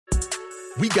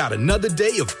We got another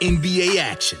day of NBA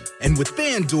action. And with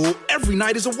FanDuel, every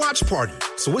night is a watch party.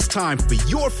 So it's time for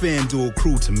your FanDuel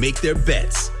crew to make their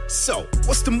bets. So,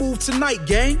 what's the move tonight,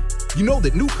 gang? You know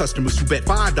that new customers who bet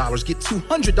 $5 get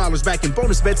 $200 back in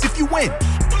bonus bets if you win.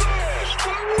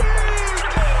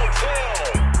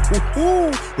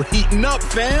 Woohoo! We're heating up,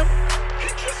 fam.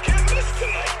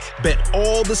 Bet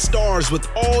all the stars with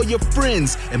all your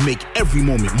friends and make every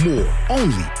moment more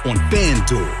only on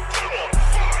FanDuel.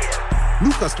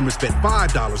 New customers bet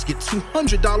 $5, get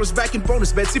 $200 back in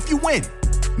bonus bets if you win.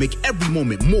 Make every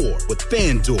moment more with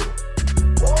FanDuel.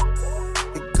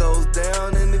 It goes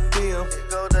down in the DM.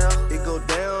 It go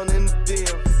down in the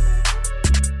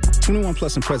DM. 21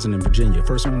 plus and present in Virginia.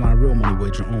 First online real money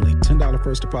wager only. $10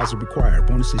 first deposit required.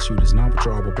 Bonus issued is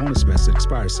non-withdrawable bonus bets that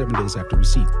expires 7 days after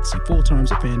receipt. See full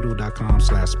terms at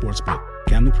FanDuel.com/sportsbook.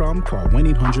 Gambling problem? Call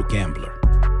 1-800-GAMBLER.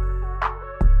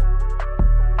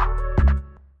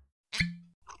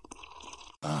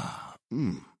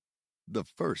 The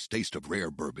first taste of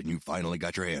rare bourbon you finally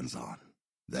got your hands on.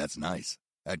 That's nice.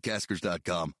 At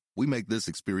Caskers.com, we make this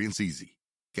experience easy.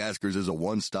 Caskers is a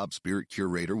one-stop spirit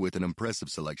curator with an impressive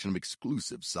selection of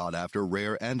exclusive, sought-after,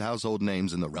 rare, and household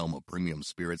names in the realm of premium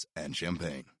spirits and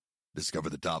champagne. Discover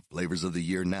the top flavors of the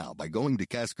year now by going to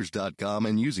Caskers.com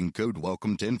and using code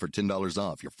WELCOME10 for $10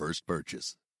 off your first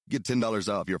purchase. Get $10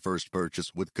 off your first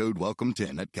purchase with code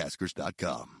WELCOME10 at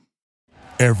Caskers.com.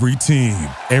 Every team,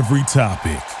 every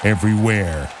topic,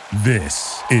 everywhere.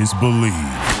 This is Believe.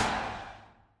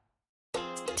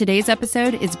 Today's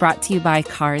episode is brought to you by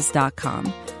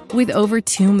Cars.com. With over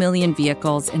 2 million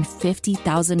vehicles and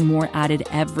 50,000 more added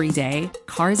every day,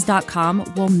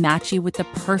 Cars.com will match you with the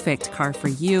perfect car for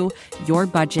you, your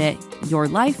budget, your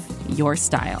life, your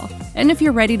style. And if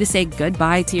you're ready to say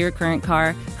goodbye to your current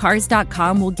car,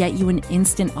 Cars.com will get you an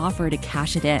instant offer to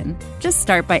cash it in. Just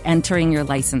start by entering your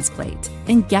license plate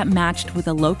and get matched with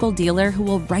a local dealer who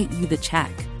will write you the check.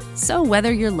 So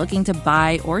whether you're looking to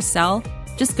buy or sell,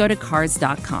 just go to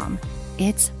Cars.com.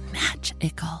 It's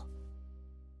magical.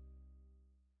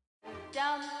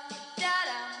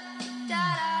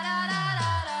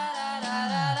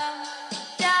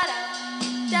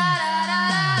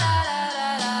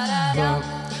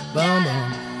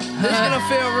 This is gonna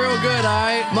feel real good,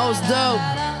 alright? Most dope.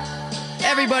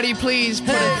 Everybody please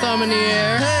put a thumb in the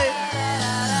air. Hey.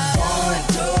 1,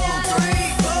 2, 3,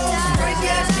 4. Some crazy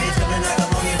ass kids coming knock up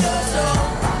on your door. So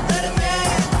let 'em in,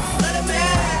 let 'em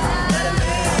in, let 'em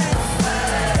in.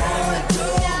 1, 2,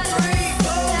 3,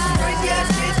 4. Some crazy ass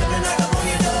kids coming knock up on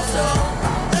your door. So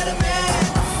let 'em in,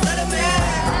 let 'em in,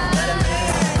 let 'em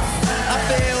in. I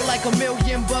feel like $1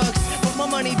 million, but my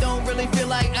money don't really feel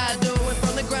like I do. And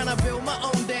from the ground I build my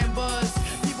own damn buzz.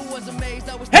 People was amazed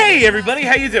I was. Hey everybody,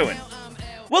 how you doing?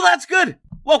 Well, that's good.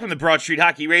 Welcome to Broad Street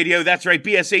Hockey Radio. That's right,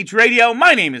 BSH Radio.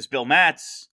 My name is Bill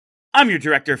Matz. I'm your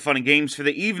director of fun and games for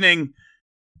the evening.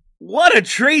 What a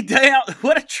trade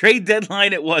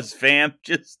deadline it was, fam.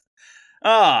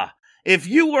 If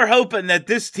you were hoping that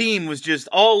this team was just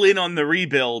all in on the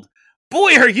rebuild,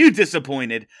 boy, are you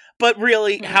disappointed. But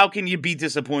really, how can you be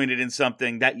disappointed in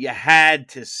something that you had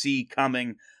to see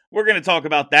coming? We're going to talk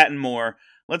about that and more.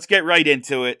 Let's get right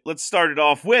into it. Let's start it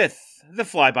off with the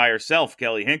fly-by herself,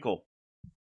 Kelly Hinkle.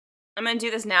 I'm going to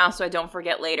do this now so I don't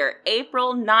forget later.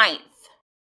 April 9th,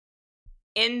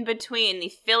 in between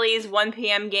the Phillies 1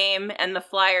 p.m. game and the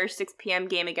Flyers 6 p.m.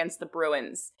 game against the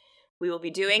Bruins, we will be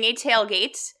doing a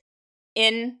tailgate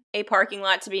in a parking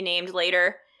lot to be named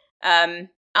later.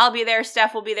 I'll be there,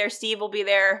 Steph will be there, Steve will be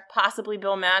there, possibly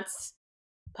Bill Matz,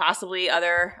 possibly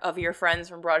other of your friends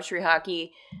from Broad Street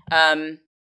Hockey.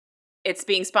 It's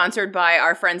being sponsored by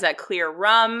our friends at Clear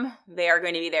Rum. They are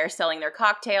going to be there selling their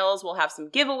cocktails. We'll have some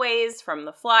giveaways from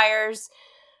the Flyers.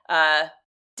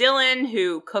 Dylan,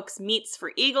 who cooks meats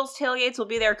for Eagles tailgates, will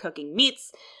be there cooking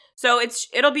meats. So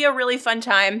it'll be a really fun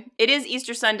time. It is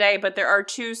Easter Sunday, but there are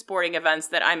 2 sporting events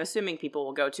that I'm assuming people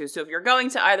will go to. So if you're going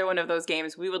to either one of those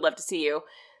games, we would love to see you.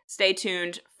 Stay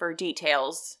tuned for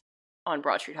details on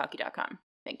BroadStreetHockey.com.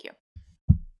 Thank you.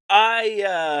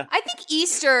 I think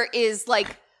Easter is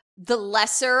like the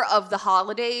lesser of the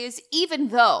holidays, even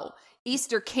though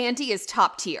Easter candy is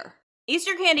top tier.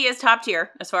 Easter candy is top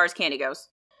tier as far as candy goes.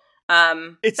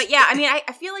 But yeah, I mean,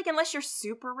 I feel like unless you're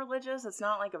super religious, it's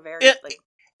not like a very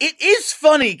It is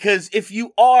funny because if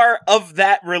you are of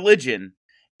that religion,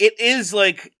 it is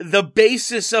like the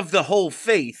basis of the whole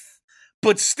faith.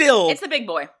 But still, it's the big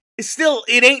boy.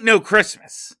 It ain't no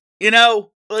Christmas. You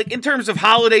know, like in terms of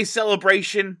holiday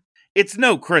celebration, it's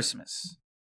no Christmas.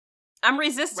 I'm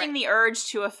resisting the urge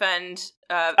to offend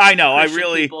I know, Christian I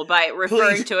really people by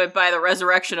referring to it by the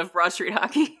resurrection of Broad Street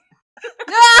Hockey.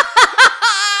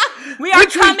 We are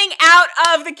coming out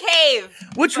of the cave.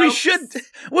 Which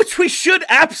we should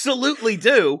absolutely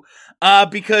do,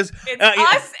 because it's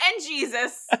us and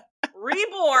Jesus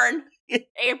reborn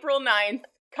April 9th.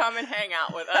 Come and hang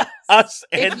out with us.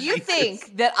 If you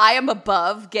think that I am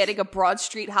above getting a Broad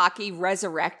Street Hockey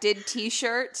Resurrected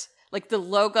t-shirt, like the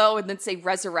logo and then say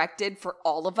Resurrected for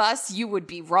all of us, you would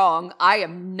be wrong. I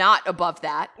am not above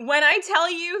that. When I tell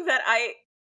you that I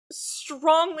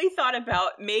strongly thought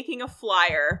about making a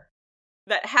flyer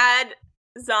that had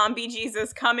zombie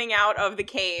Jesus coming out of the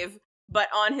cave, but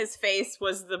on his face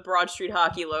was the Broad Street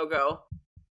Hockey logo,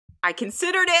 I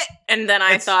considered it, and then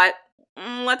I thought,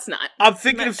 let's not. I'm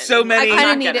thinking of so many. I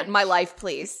kind of need it in my life,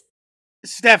 please.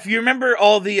 Steph, you remember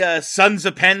all the Sons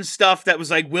of Penn stuff that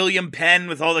was like William Penn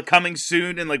with all the coming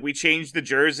soon, and like we changed the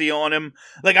jersey on him?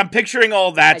 Like, I'm picturing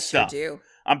all that stuff. Sure do.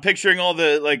 I'm picturing all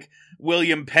the like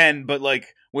William Penn, but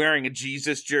like wearing a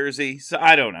Jesus jersey. So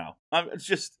I don't know. It's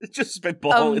just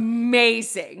spitballing.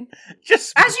 Amazing.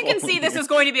 As you can see, this is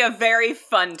going to be a very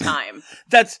fun time.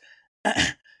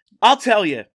 I'll tell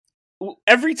you.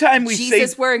 Every time we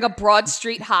Jesus wearing a Broad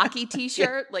Street Hockey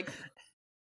t-shirt, like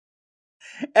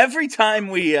every time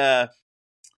we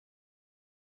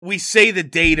say the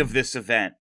date of this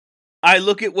event, I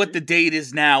look at what the date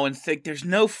is now and think there's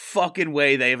no fucking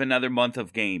way they have another month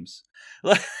of games.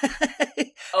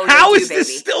 How is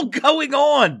this still going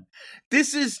on?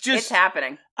 This is just... It's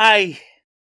happening.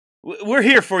 We're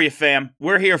here for you, fam.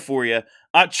 We're here for you.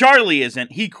 Charlie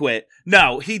isn't. He quit.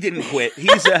 No, he didn't quit.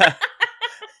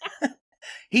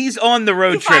 He's on the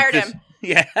road trip. Fired him.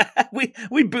 Yeah, we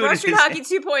booted Broad Street his Hockey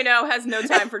 2.0 has no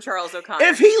time for Charles O'Connor.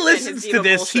 If he listens to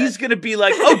this, he's going to be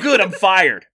like, oh, good, I'm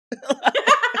fired.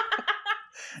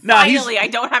 Finally, I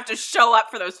don't have to show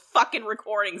up for those fucking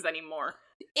recordings anymore.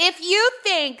 If you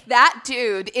think that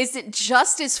dude isn't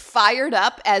just as fired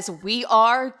up as we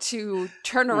are to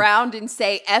turn around and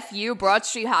say, F you, Broad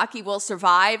Street Hockey will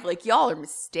survive, like, y'all are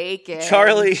mistaken.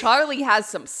 Charlie has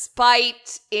some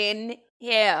spite in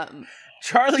him.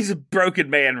 Charlie's a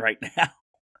broken man right now.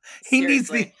 He needs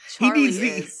the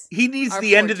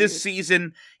end of this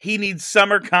season. He needs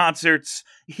summer concerts.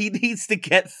 He needs to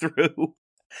get through.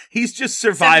 He's just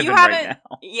surviving right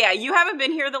now. Yeah, you haven't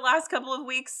been here the last couple of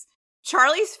weeks.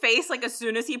 Charlie's face, like, as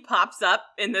soon as he pops up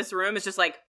in this room, is just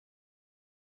like,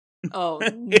 oh,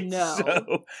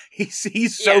 no.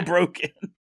 He's so broken.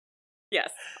 Yes.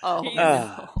 Oh,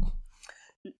 no.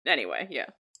 Anyway, yeah.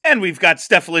 And we've got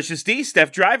Stephalicious D,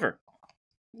 Steph Driver.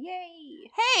 Yay.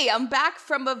 Hey, I'm back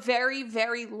from a very,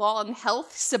 very long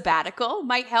health sabbatical.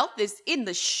 My health is in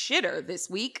the shitter this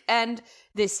week and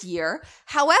this year.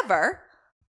 However,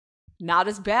 not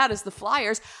as bad as the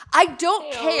Flyers. I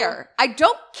don't care. I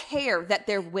don't care that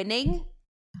they're winning.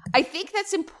 I think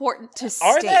that's important to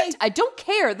state. I don't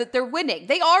care that they're winning.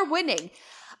 They are winning.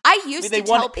 I used to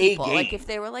tell people, like, if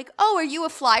they were like, oh, are you a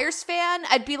Flyers fan?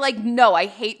 I'd be like, no, I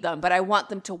hate them, but I want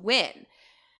them to win.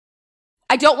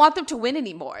 I don't want them to win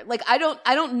anymore. Like, I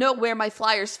don't know where my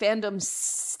Flyers fandom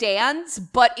stands,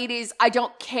 but it is, I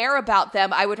don't care about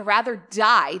them. I would rather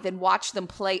die than watch them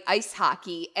play ice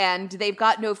hockey, and they've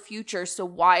got no future, so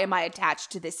why am I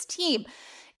attached to this team?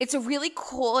 It's a really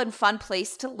cool and fun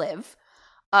place to live.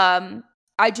 I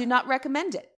do not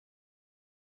recommend it.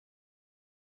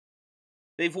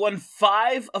 They've won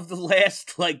 5 of the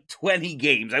last, 20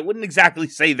 games. I wouldn't exactly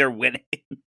say they're winning.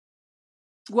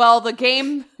 Well, the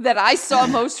game that I saw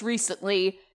most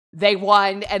recently, they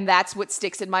won, and that's what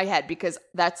sticks in my head, because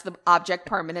that's the object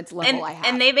permanence level I have.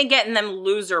 And they've been getting them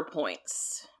loser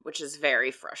points, which is very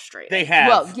frustrating. They have.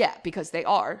 Well, yeah, because they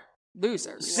are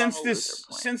losers. Since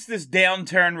this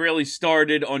downturn really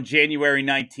started on January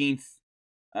 19th,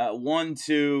 1,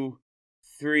 2,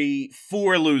 3,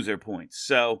 4 loser points.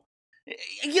 So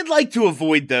you'd like to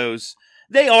avoid those.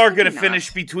 They are going to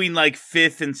finish between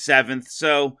 5th and 7th,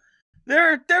 so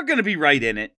they're going to be right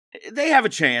in it. They have a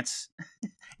chance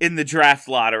in the draft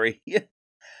lottery.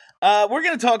 We're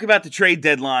going to talk about the trade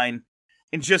deadline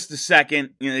in just a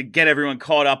second. Get everyone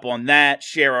caught up on that,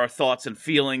 share our thoughts and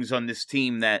feelings on this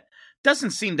team that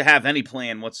doesn't seem to have any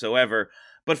plan whatsoever.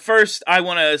 But first, I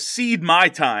want to cede my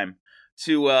time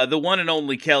to the one and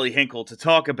only Kelly Hinkle to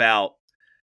talk about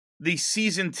the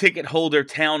season ticket holder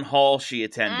town hall she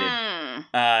attended.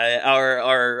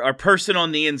 Our person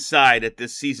on the inside at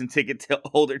this season ticket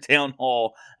holder town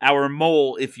hall, our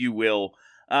mole, if you will.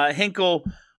 Hinkle,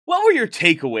 what were your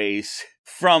takeaways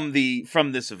from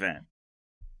this event?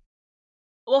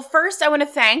 Well, first I want to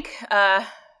thank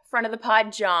friend of the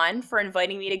pod, John, for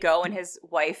inviting me to go, and his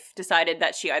wife decided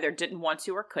that she either didn't want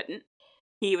to or couldn't.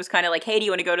 He was kind of like, hey, do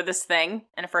you want to go to this thing?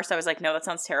 And at first I was like, no, that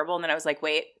sounds terrible. And then I was like,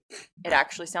 wait, it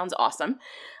actually sounds awesome.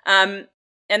 And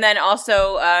And then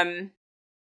also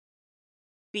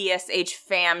BSH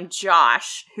fam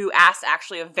Josh, who asked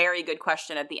actually a very good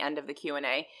question at the end of the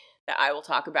Q&A that I will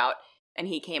talk about. And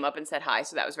he came up and said hi,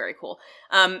 so that was very cool.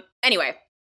 Anyway,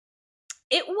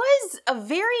 it was a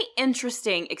very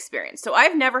interesting experience. So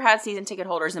I've never had season ticket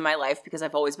holders in my life because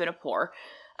I've always been a poor.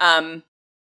 And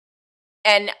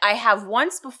I have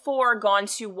once before gone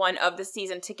to one of the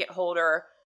season ticket holder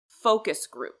focus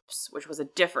groups, which was a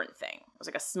different thing. It was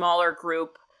like a smaller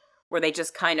group where they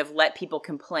just kind of let people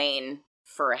complain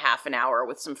for a half an hour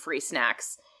with some free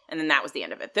snacks. And then that was the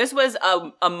end of it. This was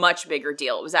a much bigger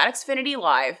deal. It was at Xfinity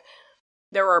Live.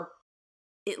 There were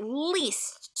at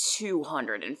least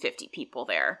 250 people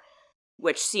there,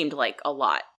 which seemed like a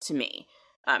lot to me,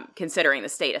 considering the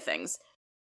state of things.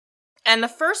 And the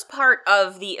first part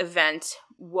of the event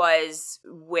was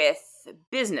with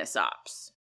business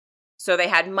ops. So they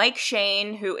had Mike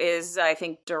Shane, who is, I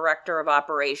think, director of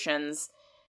operations,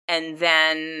 and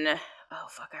then,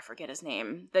 I forget his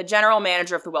name, the general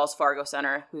manager of the Wells Fargo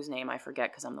Center, whose name I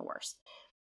forget because I'm the worst.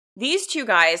 These two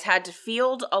guys had to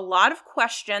field a lot of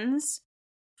questions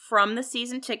from the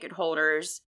season ticket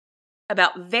holders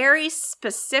about very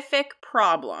specific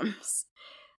problems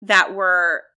that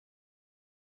were...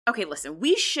 Okay, listen,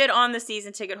 we shit on the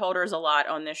season ticket holders a lot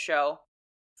on this show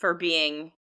for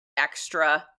being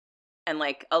extra and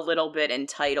like a little bit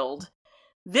entitled.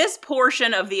 This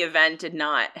portion of the event did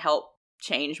not help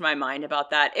change my mind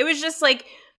about that. It was just like,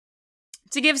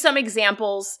 to give some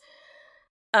examples,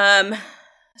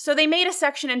 so they made a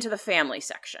section into the family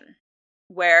section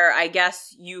where I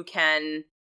guess you can,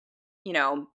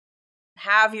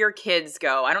 have your kids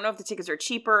go. I don't know if the tickets are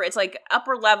cheaper. It's like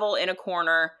upper level in a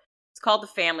corner. It's called the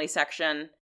family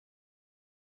section.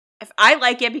 If I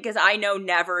like it because I know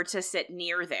never to sit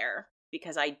near there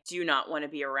because I do not want to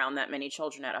be around that many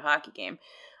children at a hockey game.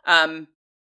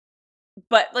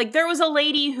 But like there was a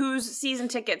lady whose season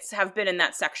tickets have been in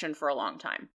that section for a long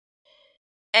time.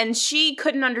 And she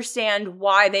couldn't understand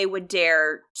why they would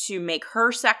dare to make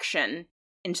her section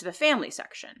into the family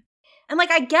section. And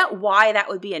like I get why that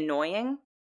would be annoying,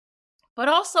 but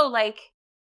also like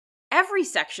every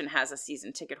section has a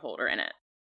season ticket holder in it.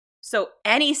 So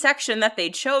any section that they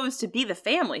chose to be the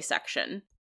family section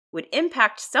would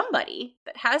impact somebody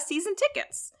that has season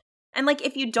tickets. And like,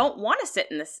 if you don't want to sit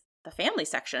in the family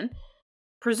section,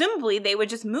 presumably they would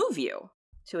just move you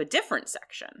to a different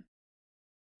section.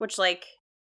 Which like,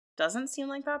 doesn't seem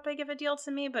like that big of a deal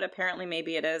to me, but apparently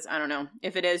maybe it is. I don't know.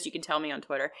 If it is, you can tell me on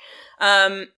Twitter.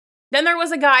 Then there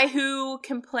was a guy who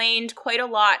complained quite a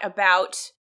lot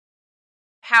about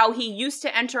how he used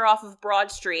to enter off of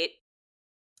Broad Street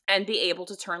and be able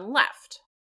to turn left.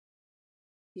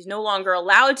 He's no longer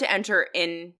allowed to enter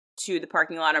into the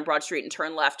parking lot on Broad Street and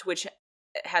turn left, which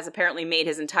has apparently made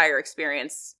his entire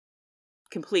experience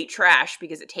complete trash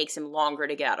because it takes him longer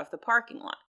to get out of the parking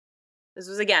lot. This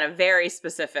was, again, a very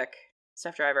specific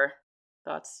Steph Driver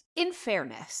thoughts. In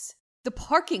fairness, the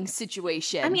parking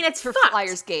situation it's for fucked.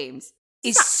 Flyers games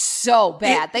is so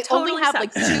bad. They totally only have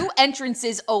sucks. like 2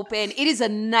 entrances open. It is a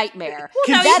nightmare.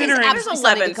 Well, that is considering- absolutely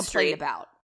something to 11th complain Street. about.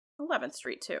 11th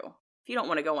Street, too. If you don't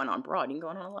want to go in on Broad, you can go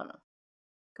in on 11th.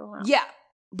 Go around. Yeah,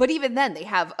 but even then, they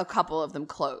have a couple of them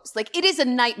closed. Like, it is a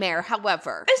nightmare.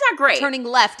 However, It's not great. turning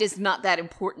left is not that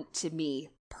important to me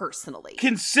personally.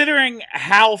 Considering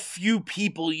how few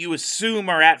people you assume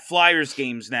are at Flyers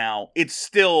games now, it's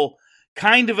still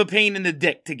kind of a pain in the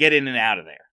dick to get in and out of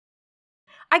there.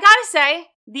 I gotta say,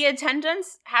 the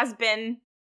attendance has been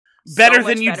Better so much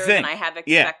than you'd better think. than I have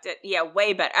Yeah. expected. Yeah,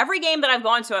 way better. Every game that I've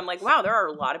gone to, I'm like, wow, there are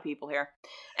a lot of people here.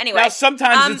 Anyway. Now,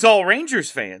 sometimes it's all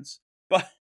Rangers fans, but...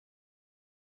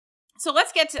 So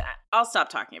let's get to... I'll stop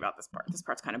talking about this part. This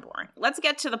part's kind of boring. Let's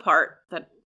get to the part that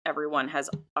everyone has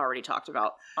already talked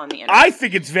about on the internet. I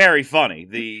think it's very funny.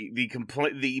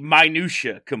 The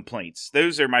minutia complaints.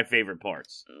 Those are my favorite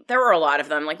parts. There were a lot of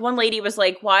them. Like, one lady was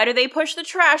like, why do they push the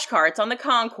trash carts on the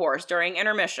concourse during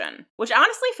intermission? Which,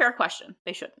 honestly, fair question.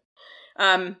 They shouldn't.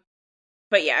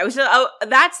 But yeah, it was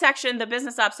that section, the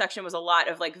business ops section, was a lot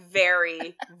of like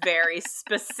very, very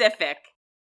specific,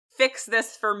 fix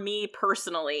this for me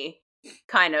personally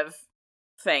kind of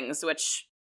things, which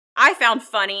I found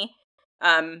funny.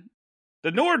 The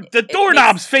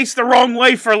doorknobs face the wrong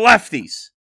way for lefties.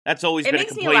 That's always been a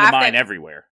makes me complaint of laugh mine that-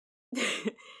 everywhere.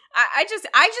 I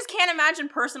just can't imagine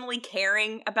personally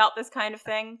caring about this kind of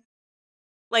thing.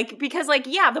 Like, because, like,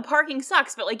 yeah, the parking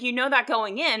sucks, but, like, you know that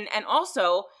going in, and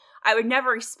also, I would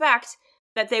never expect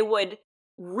that they would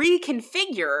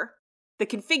reconfigure the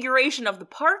configuration of the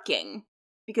parking,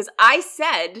 because I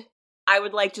said I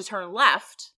would like to turn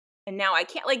left, And now I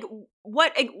can't, like,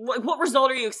 what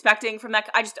result are you expecting from that?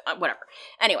 I just, whatever.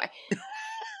 Anyway.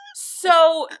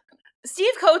 So,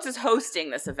 Steve Coates is hosting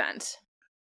this event.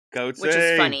 Coates. Which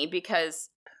is funny because,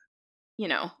 you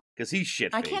know. Because he's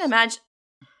shit-faced. I can't imagine.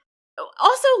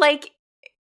 Also, like,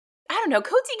 I don't know.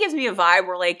 Coates gives me a vibe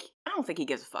where, like, I don't think he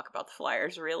gives a fuck about the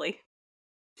Flyers, really.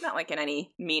 Not, like, in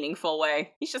any meaningful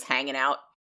way. He's just hanging out.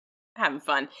 Having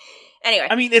fun. Anyway.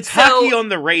 I mean, it's hockey on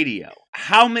the radio.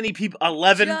 How many people?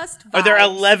 11? Are there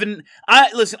 11?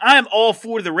 Listen, I am all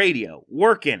for the radio.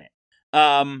 Work in it.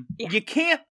 You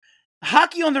can't.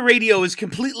 Hockey on the radio is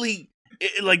completely,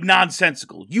 like,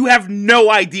 nonsensical. You have no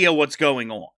idea what's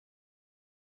going on.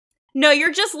 No,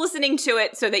 you're just listening to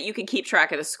it so that you can keep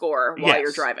track of the score while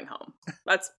you're driving home.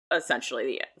 That's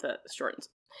essentially the short and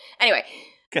anyway.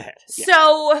 Go ahead. Yeah.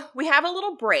 So we have a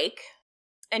little break,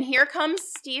 and here comes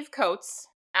Steve Coates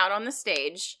out on the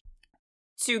stage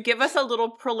to give us a little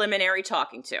preliminary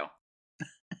talking to.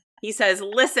 He says,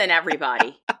 "Listen,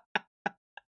 everybody,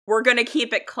 we're going to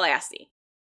keep it classy."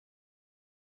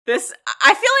 I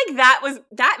feel like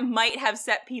that might have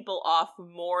set people off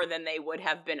more than they would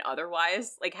have been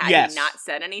otherwise, like had he not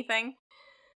said anything.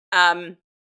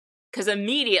 Because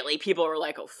immediately people were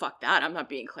like, "Oh, fuck that! I'm not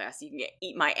being classy. You can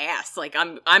eat my ass. Like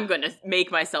I'm going to make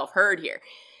myself heard here."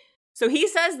 So he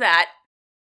says that,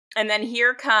 and then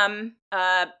here come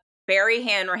Barry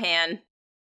Hanrahan,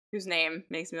 whose name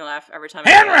makes me laugh every time.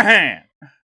 Hanrahan.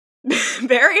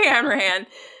 Barry Hanrahan,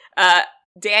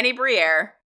 Danny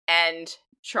Briere, and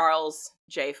Charles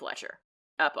J. Fletcher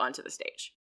up onto the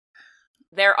stage.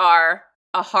 There are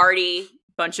a hearty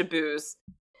bunch of boos,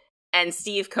 and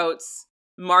Steve Coates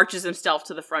marches himself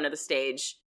to the front of the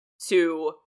stage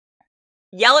to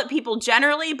yell at people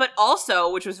generally, but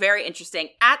also, which was very interesting,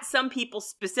 at some people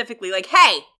specifically, like,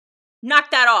 "Hey, knock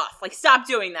that off. Like, stop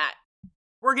doing that.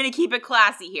 We're going to keep it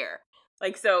classy here."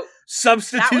 Like, so.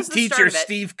 Substitute teacher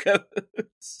Steve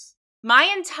Coates.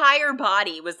 My entire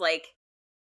body was like,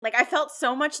 I felt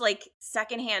so much, like,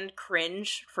 secondhand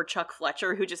cringe for Chuck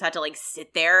Fletcher, who just had to, like,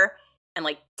 sit there and,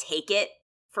 like, take it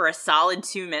for a solid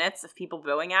 2 minutes of people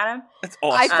booing at him. That's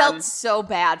awesome. I felt so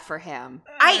bad for him.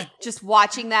 Just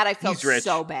watching that, I felt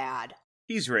so bad.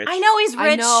 He's rich. I know he's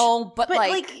rich. I know, but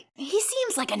like he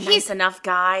seems like a nice enough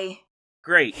guy.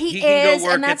 Great. He can is, go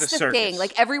work and that's at the the circus. thing.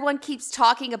 Like, everyone keeps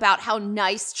talking about how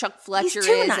nice Chuck Fletcher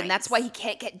is, nice. and that's why he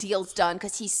can't get deals done,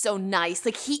 because he's so nice.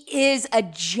 Like, he is a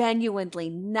genuinely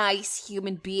nice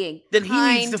human being. Then he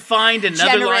needs to find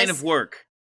another line of work.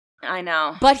 I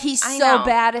know. But he's so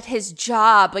bad at his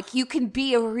job. Like, you can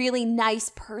be a really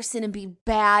nice person and be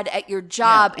bad at your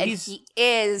job, and he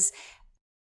is...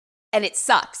 And it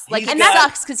sucks. Like, and that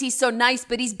sucks because he's so nice,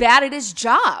 but he's bad at his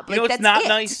job. You know what's not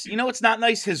nice? You know what's not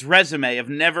nice? His resume of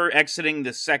never exiting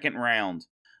the second round.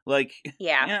 Like,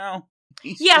 you know.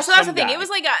 So that's the thing. It was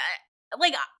like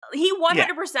he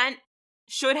 100%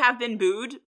 should have been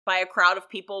booed by a crowd of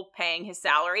people paying his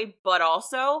salary, but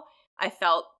also I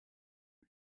felt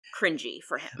cringy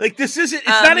for him. Like, this isn't, it's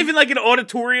not even like an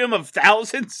auditorium of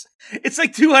thousands. It's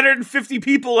like 250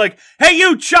 people like, "Hey,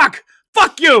 you, Chuck!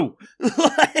 Fuck you!"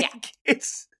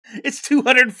 It's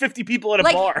 250 people at a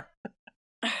bar.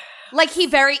 Like, he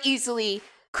very easily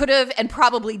could have and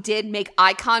probably did make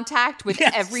eye contact with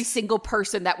every single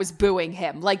person that was booing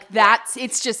him. Like,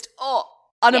 it's just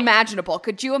unimaginable.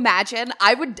 Could you imagine?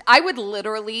 I would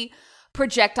literally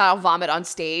projectile vomit on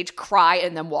stage, cry,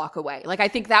 and then walk away. Like, I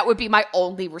think that would be my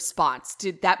only response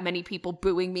to that many people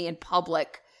booing me in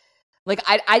public. Like,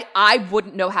 I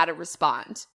wouldn't know how to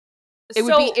respond.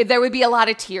 There would be a lot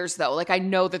of tears, though. Like, I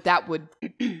know that would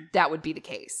be the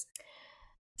case.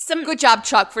 Good job,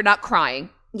 Chuck, for not crying.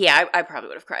 Yeah, I probably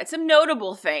would have cried. Some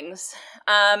notable things.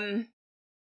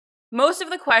 Most of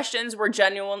the questions were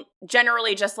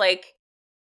generally just like,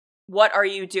 "What are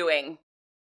you doing?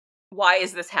 Why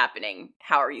is this happening?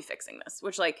 How are you fixing this?"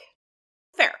 Which, like,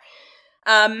 fair.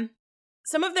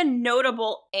 Some of the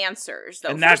notable answers, though.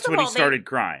 And that's when he started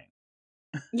crying.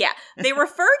 Yeah, they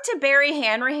referred to Barry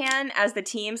Hanrahan as the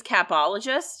team's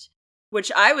capologist, which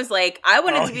I was like, I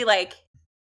wanted to be like,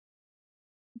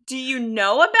 do you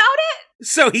know about it?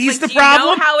 So he's the do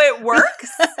problem? You know how it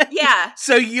works? Yeah.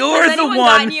 So you're Has the anyone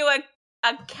one. gotten you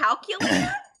a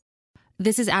calculator?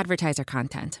 This is advertiser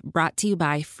content brought to you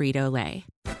by Frito-Lay.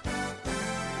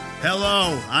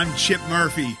 Hello, I'm Chip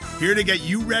Murphy, here to get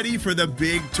you ready for the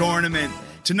big tournament.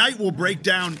 Tonight we'll break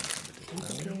down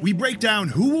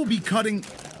who will be cutting...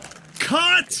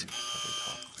 Cut!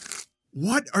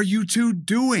 What are you two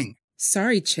doing?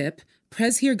 Sorry, Chip.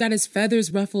 Prez here got his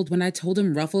feathers ruffled when I told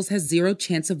him Ruffles has zero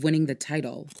chance of winning the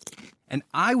title. And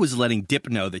I was letting Dip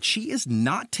know that she is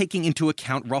not taking into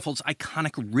account Ruffles'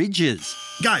 iconic ridges.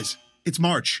 Guys, it's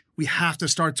March. We have to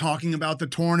start talking about the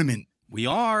tournament. We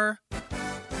are.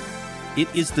 It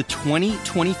is the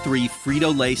 2023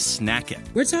 Frito-Lay Snack It.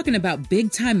 We're talking about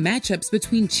big-time matchups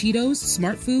between Cheetos,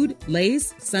 Smart Food,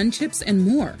 Lay's, Sun Chips, and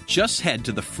more. Just head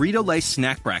to the Frito-Lay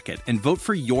Snack Bracket and vote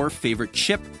for your favorite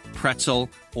chip, pretzel,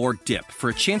 or dip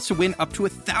for a chance to win up to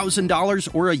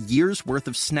 $1,000 or a year's worth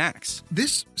of snacks.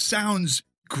 This sounds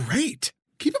great.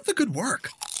 Keep up the good work.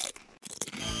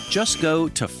 Just go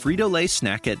to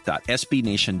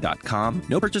fritolaysnackit.sbnation.com.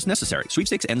 No purchase necessary.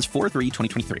 Sweepstakes ends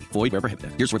 4/3/2023. Void where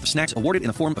prohibited. Year's worth of snacks awarded in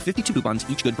the form of 52 coupons,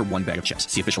 each good for one bag of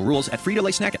chips. See official rules at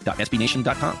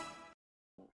fritolaysnackit.sbnation.com.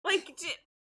 Like,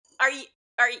 are you,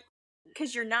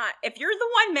 because you're not, if you're the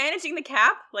one managing the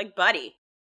cap, like, buddy.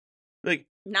 Like,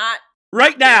 not.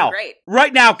 Right now. Great.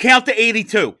 Right now, count to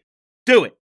 82. Do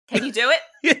it. Can you do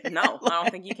it? No, I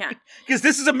don't think you can. Because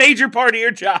this is a major part of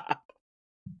your job.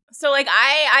 So, like,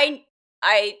 I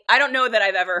don't know that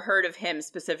I've ever heard of him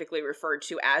specifically referred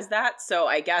to as that. So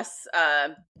I guess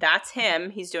that's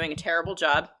him. He's doing a terrible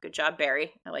job. Good job,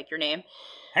 Barry. I like your name.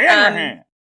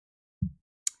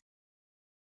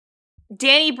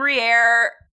 Danny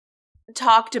Briere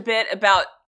talked a bit about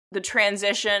the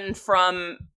transition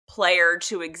from player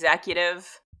to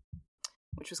executive,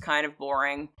 which was kind of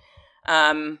boring.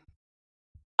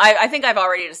 I think I've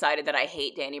already decided that I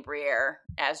hate Danny Briere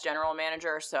as general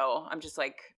manager, so I'm just,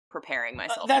 like, preparing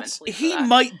myself mentally for that.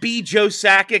 Might be Joe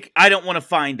Sakic. I don't want to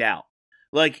find out.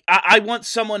 Like, I want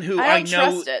someone who I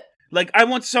know. Trust it. Like, I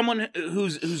want someone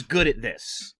who's good at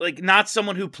this. Like, not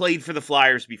someone who played for the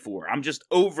Flyers before. I'm just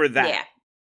over that.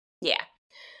 Yeah.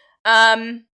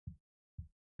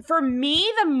 For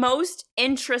me, the most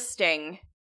interesting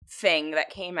thing that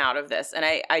came out of this, and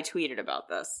I tweeted about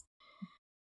this.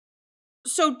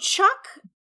 So Chuck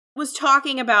was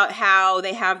talking about how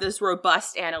they have this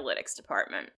robust analytics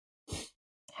department.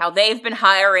 How they've been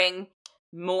hiring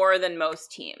more than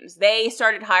most teams. They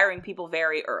started hiring people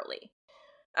very early.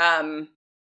 So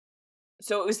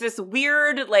it was this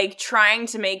weird, like, trying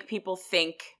to make people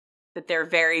think that they're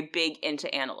very big into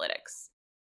analytics.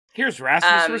 Here's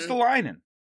Rasmus Ristolainen.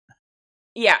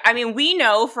 Yeah, I mean, we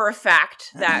know for a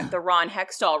fact that the Ron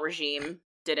Hextall regime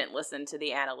didn't listen to the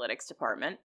analytics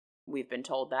department. We've been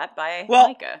told that by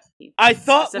Micah. I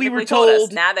thought we were told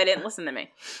us, nah, they didn't listen to me.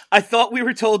 I thought we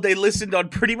were told they listened on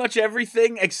pretty much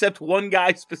everything except one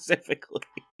guy specifically.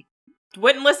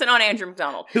 Wouldn't listen on Andrew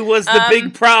McDonald. Who was the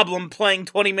big problem playing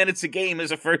 20 minutes a game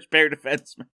as a first pair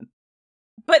defenseman.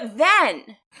 But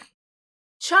then,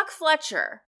 Chuck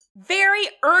Fletcher very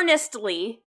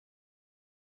earnestly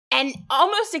and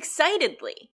almost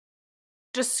excitedly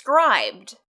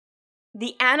described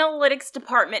the analytics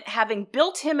department having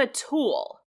built him a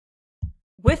tool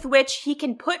with which he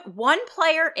can put one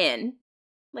player in,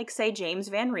 like, say, James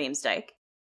Van Riemsdyk,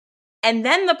 and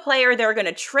then the player they're going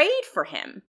to trade for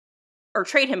him, or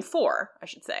trade him for, I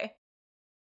should say,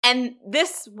 and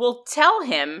this will tell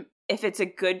him if it's a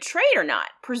good trade or not.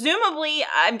 Presumably,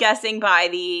 I'm guessing by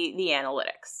the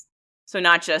analytics. So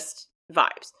not just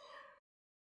vibes.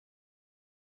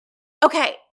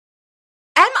 Okay.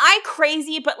 Am I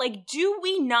crazy? But, like, do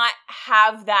we not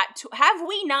have that? Have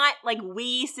we not, like,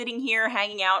 we sitting here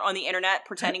hanging out on the internet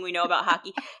pretending we know about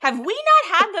hockey, have we not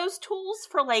had those tools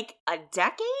for, like, a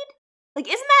decade? Like,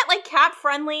 isn't that, like, cap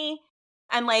friendly?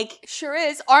 And, like, sure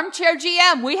is. Armchair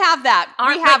GM, we have that.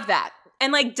 We have that.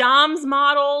 And, like, Dom's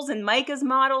models and Micah's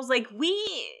models, like,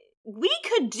 we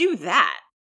could do that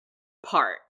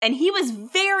part. And he was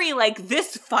very, like,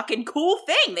 this fucking cool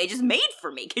thing they just made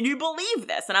for me. Can you believe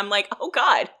this? And I'm like, oh,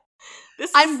 God.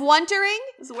 I'm wondering,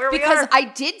 this is where we because are. I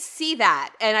did see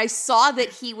that, and I saw that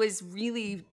he was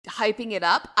really hyping it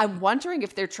up. I'm wondering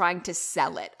if they're trying to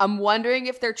sell it. I'm wondering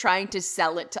if they're trying to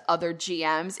sell it to other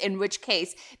GMs, in which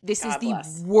case, this is the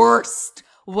worst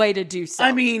way to do so.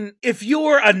 I mean, if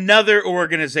you're another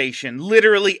organization,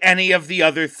 literally any of the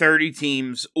other 30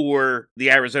 teams or the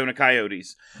Arizona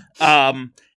Coyotes,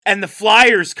 and the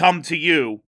Flyers come to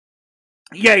you,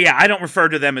 I don't refer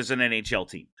to them as an NHL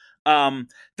team.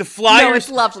 The Flyers... No,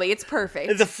 it's lovely. It's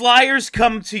perfect. The Flyers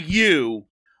come to you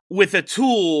with a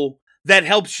tool that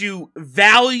helps you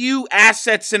value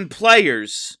assets and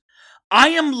players. I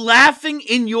am laughing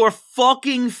in your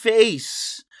fucking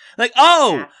face. Like,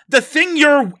 oh, the thing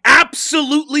you're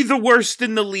absolutely the worst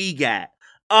in the league at.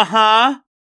 Uh-huh.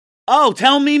 Oh,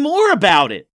 tell me more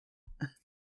about it.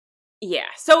 Yeah.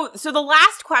 So the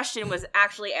last question was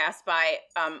actually asked by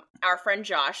our friend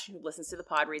Josh, who listens to the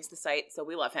pod, reads the site, so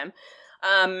we love him.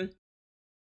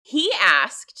 He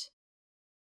asked,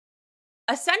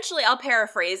 essentially, I'll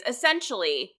paraphrase,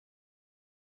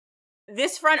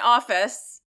 this front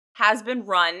office has been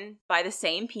run by the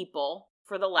same people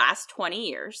for the last 20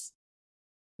 years,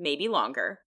 maybe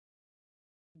longer.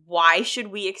 Why should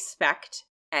we expect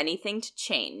anything to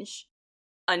change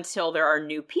until there are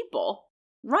new people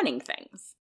running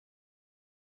things?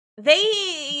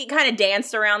 They kind of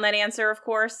danced around that answer, of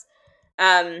course.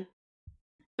 But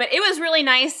it was really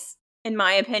nice, in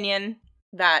my opinion,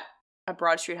 that a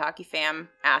Broad Street Hockey fan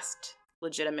asked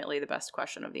legitimately the best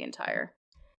question of the entire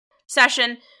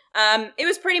session. It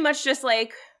was pretty much just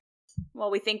like, well,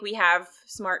 we think we have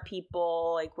smart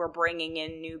people, like we're bringing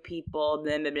in new people,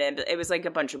 blah, blah, blah, blah. It was like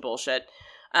a bunch of bullshit.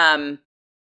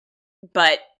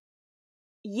 But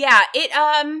yeah,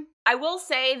 I will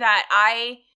say that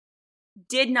I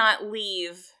did not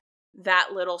leave that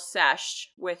little sesh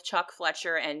with Chuck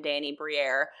Fletcher and Danny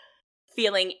Briere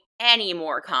feeling any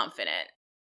more confident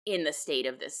in the state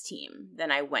of this team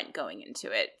than I went going into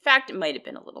it. In fact, it might have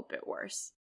been a little bit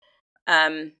worse.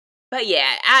 But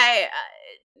yeah,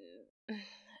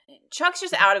 Chuck's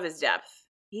just out of his depth.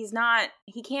 He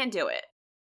can't do it.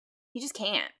 He just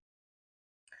can't.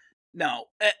 No.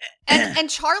 And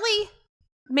Charlie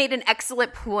made an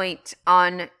excellent point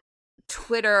on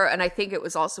Twitter, and I think it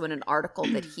was also in an article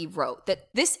that he wrote, that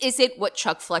this isn't what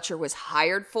Chuck Fletcher was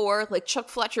hired for. Like, Chuck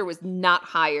Fletcher was not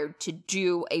hired to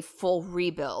do a full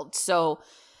rebuild. So,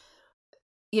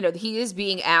 he is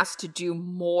being asked to do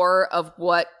more of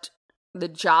what the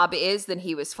job is than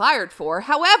he was fired for.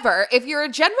 However, if you're a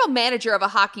general manager of a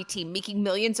hockey team making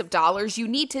millions of dollars, you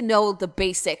need to know the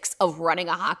basics of running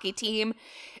a hockey team.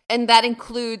 And that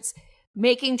includes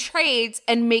making trades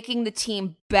and making the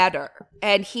team better.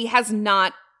 And he has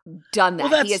not done that.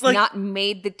 Well, he has not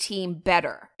made the team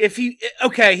better.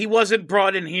 He wasn't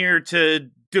brought in here to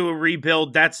do a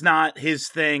rebuild. That's not his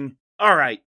thing. All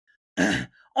right.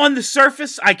 On the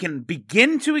surface, I can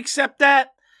begin to accept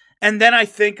that. And then I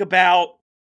think about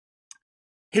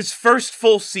his first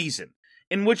full season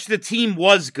in which the team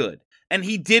was good. And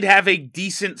he did have a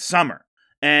decent summer.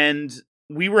 And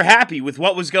we were happy with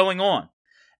what was going on.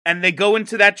 And they go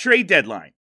into that trade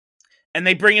deadline. And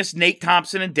they bring us Nate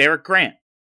Thompson and Derek Grant.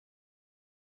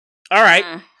 All right.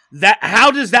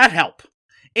 How does that help?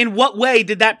 In what way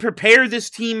did that prepare this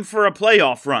team for a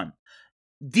playoff run?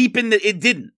 It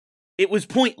didn't. It was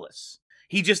pointless.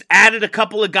 He just added a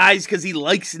couple of guys because he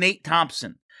likes Nate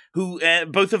Thompson, who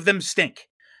both of them stink.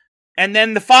 And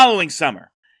then the following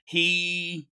summer,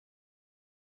 he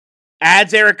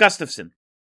adds Eric Gustafson.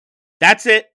 That's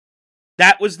it.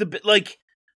 That was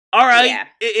all right, yeah.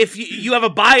 If you have a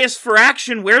bias for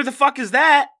action, where the fuck is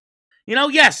that?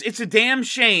 Yes, it's a damn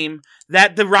shame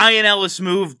that the Ryan Ellis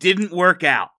move didn't work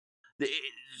out. It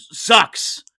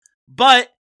sucks. But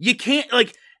you can't,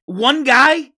 one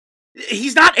guy,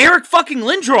 he's not Eric fucking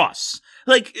Lindros.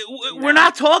 We're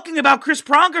not talking about Chris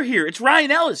Pronger here. It's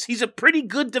Ryan Ellis. He's a pretty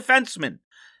good defenseman.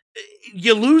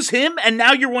 You lose him, and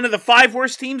now you're one of the 5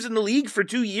 worst teams in the league for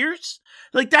 2 years?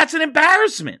 That's an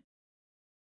embarrassment.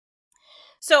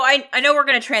 So I know we're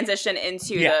going to transition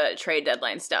into the trade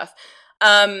deadline stuff.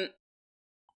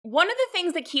 One of the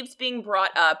things that keeps being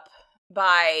brought up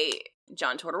by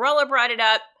John Tortorella brought it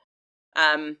up.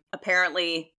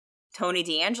 Apparently, Tony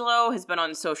D'Angelo has been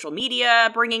on social media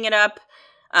bringing it up.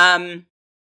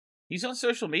 He's on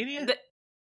social media?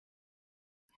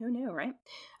 Who knew, right?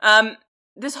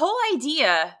 This whole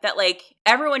idea that,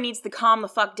 everyone needs to calm the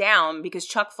fuck down because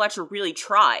Chuck Fletcher really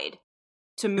tried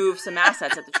to move some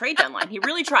assets at the trade deadline. He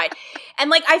really tried.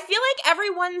 And, I feel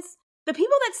like the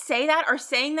people that say that are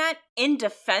saying that in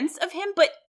defense of him, but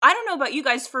I don't know about you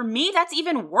guys. For me, that's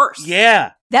even worse.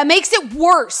 Yeah. That makes it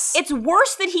worse. It's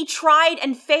worse that he tried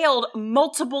and failed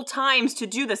multiple times to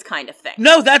do this kind of thing.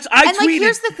 No, I tweeted.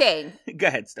 Here's the thing. Go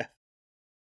ahead, Steph.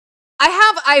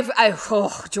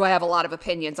 Do I have a lot of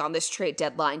opinions on this trade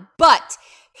deadline, but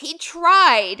he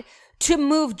tried to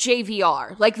move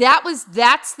JVR.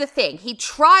 That's the thing. He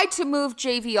tried to move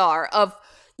JVR of,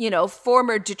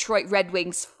 former Detroit Red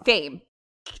Wings fame,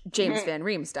 James Van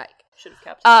Riemsdyk. Should have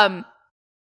kept it.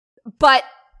 But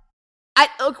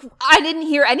I didn't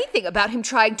hear anything about him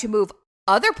trying to move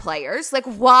other players.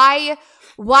 Why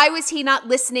was he not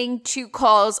listening to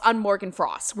calls on Morgan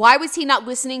Frost? Why was he not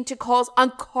listening to calls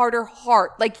on Carter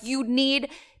Hart? You need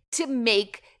to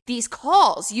make these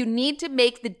calls. You need to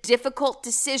make the difficult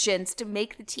decisions to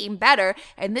make the team better,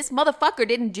 and this motherfucker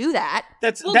didn't do that.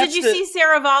 Did you see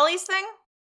Saravalli's thing?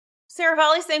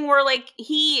 Saravalli's thing where,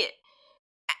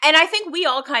 and I think we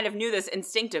all kind of knew this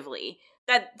instinctively,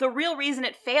 that the real reason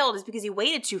it failed is because he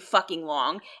waited too fucking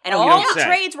long, and all the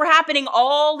trades were happening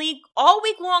all week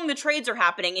long. The trades are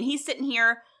happening, and he's sitting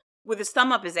here with his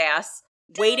thumb up his ass,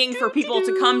 waiting for people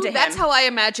to come to him. That's how I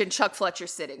imagine Chuck Fletcher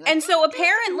sitting. And so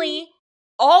apparently,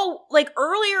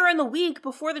 earlier in the week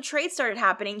before the trade started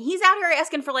happening, he's out here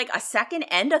asking for a second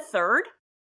and a third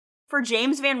for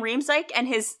James Van Riemsdyk and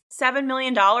his $7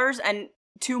 million and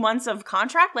 2 months of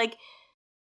contract.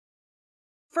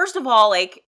 First of all,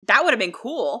 that would have been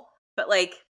cool, but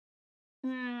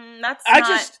that's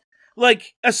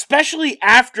especially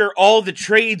after all the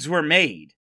trades were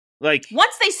made.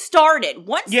 Once they started,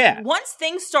 once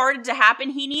things started to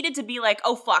happen, he needed to be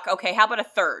oh fuck, okay, how about a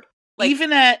third?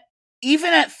 Even at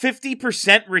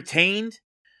 50% retained,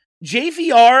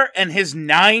 JVR and his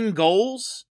 9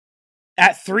 goals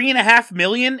at $3.5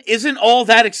 million isn't all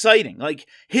that exciting.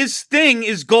 His thing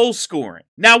is goal scoring.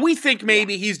 Now, we think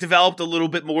maybe he's developed a little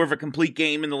bit more of a complete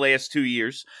game in the last 2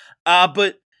 years,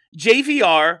 but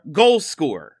JVR, goal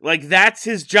scorer. That's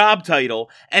his job title,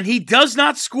 and he does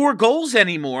not score goals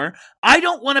anymore. I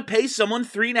don't want to pay someone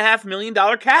 $3.5 million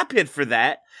cap hit for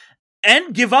that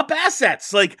and give up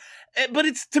assets. But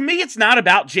to me, it's not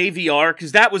about JVR,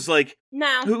 because that was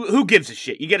no. Who gives a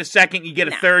shit? You get a second, you get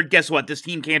a third, guess what? This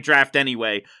team can't draft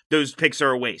anyway. Those picks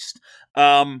are a waste.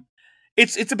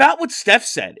 It's about what Steph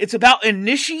said. It's about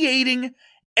initiating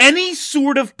any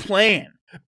sort of plan.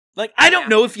 I don't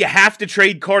know if you have to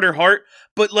trade Carter Hart,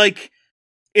 but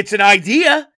it's an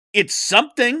idea. It's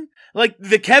something.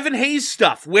 The Kevin Hayes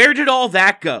stuff. Where did all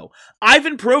that go?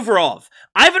 Ivan Provorov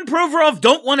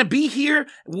don't want to be here.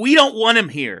 We don't want him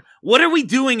here. What are we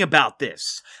doing about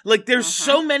this? There's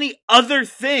so many other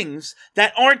things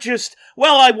that aren't just,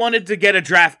 I wanted to get a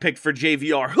draft pick for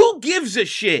JVR. Who gives a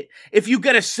shit if you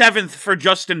get a 7th for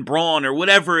Justin Braun or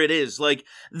whatever it is?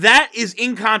 That is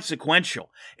inconsequential.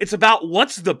 It's about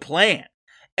what's the plan.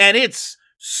 And it's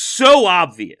so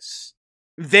obvious.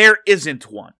 There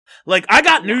isn't one. I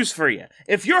got news for you.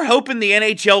 If you're hoping the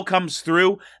NHL comes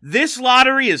through, this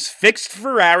lottery is fixed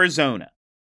for Arizona.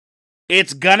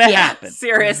 It's gonna happen.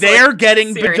 Seriously. They're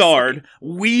getting Bedard.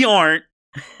 We aren't.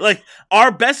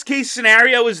 Our best case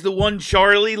scenario is the one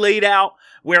Charlie laid out,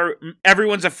 where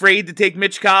everyone's afraid to take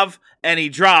Michkov, and he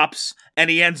drops, and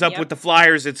he ends up with the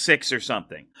Flyers at 6 or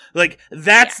something.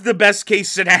 That's the best case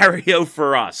scenario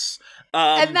for us.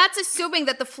 And that's assuming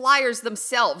that the Flyers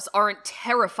themselves aren't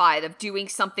terrified of doing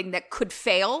something that could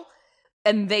fail,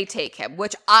 and they take him,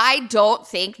 which I don't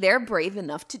think they're brave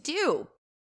enough to do.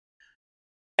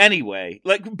 Anyway,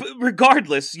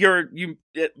 regardless, you're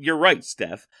right,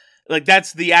 Steph.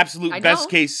 That's the absolute best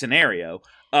case scenario.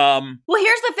 Well,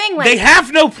 here's the thing, they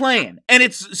have no plan, and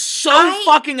it's so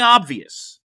fucking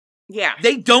obvious. Yeah.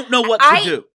 They don't know what to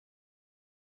do.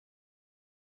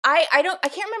 I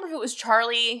can't remember if it was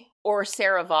Charlie or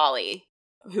Sarah Volley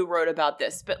who wrote about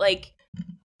this, but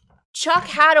Chuck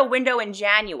had a window in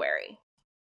January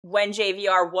when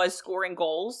JVR was scoring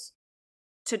goals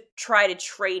to try to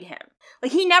trade him.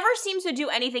 He never seems to do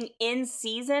anything in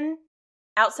season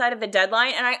outside of the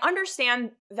deadline, and I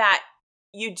understand that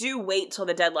you do wait till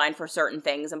the deadline for certain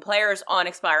things, and players on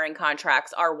expiring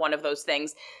contracts are one of those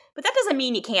things, but that doesn't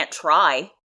mean you can't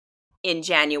try in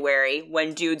January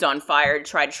when dude's on fire to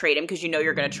try to trade him, because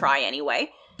you're going to try anyway.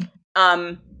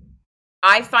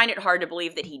 I find it hard to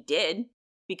believe that he did,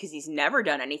 because he's never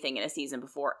done anything in a season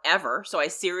before, ever. So I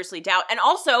seriously doubt. And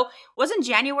also, wasn't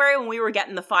January when we were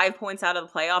getting the 5 points out of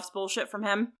the playoffs bullshit from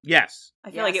him? Yes.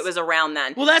 I feel like it was around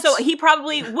then. Well, so he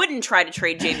probably wouldn't try to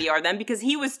trade JVR then, because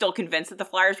he was still convinced that the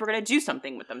Flyers were going to do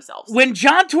something with themselves. When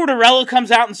John Tortorella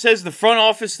comes out and says the front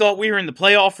office thought we were in the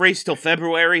playoff race till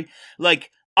February,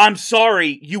 I'm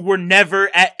sorry, you were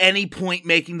never at any point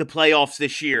making the playoffs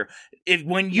this year.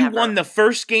 When you won the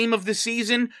first game of the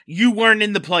season, you weren't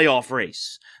in the playoff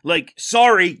race.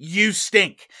 Sorry, you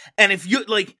stink. And if you,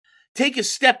 take a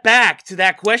step back to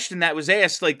that question that was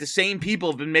asked, the same people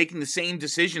have been making the same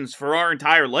decisions for our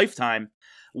entire lifetime.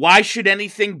 Why should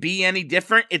anything be any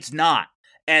different? It's not.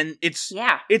 And it's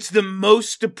the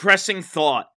most depressing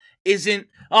thought. Isn't,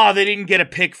 they didn't get a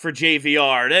pick for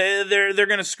JVR. They're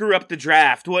going to screw up the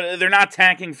draft. They're not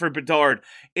tanking for Bedard.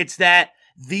 It's that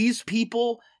these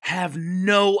people have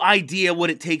no idea what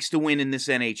it takes to win in this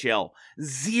NHL.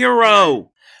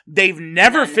 Zero. They've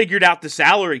never figured out the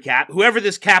salary cap. Whoever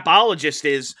this capologist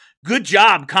is, good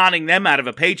job conning them out of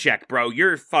a paycheck, bro.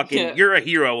 You're you're a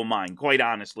hero of mine, quite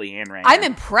honestly, Hanrahan. I'm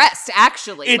impressed,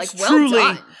 actually. It's well truly,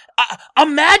 done.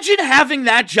 Imagine having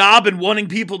that job and wanting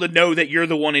people to know that you're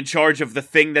the one in charge of the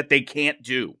thing that they can't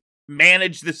do.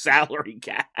 Manage the salary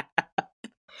cap.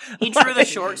 He drew the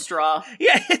short straw.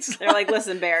 Yeah, They're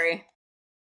listen, Barry.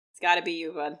 It's got to be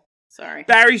you, bud. Sorry.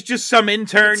 Barry's just some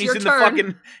intern. It's He's your in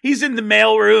turn. he's in the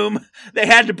mailroom. They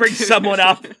had to bring someone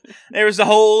up. There was a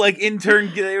whole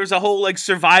there was a whole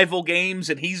survival games,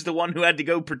 and he's the one who had to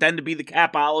go pretend to be the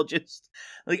capologist.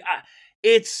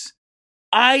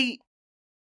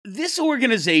 This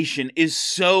organization is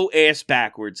so ass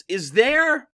backwards. Is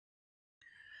there,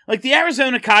 the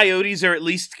Arizona Coyotes are at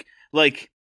least,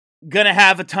 gonna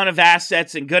have a ton of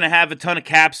assets and gonna have a ton of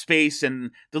cap space,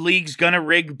 and the league's gonna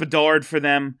rig Bedard for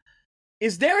them.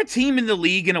 Is there a team in the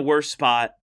league in a worse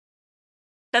spot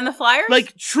Than the Flyers?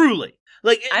 Truly.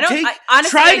 Honestly,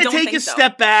 I to don't take think a so.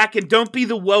 step back and don't be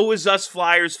the woe is us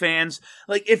Flyers fans.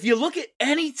 If you look at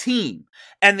any team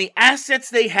and the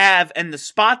assets they have and the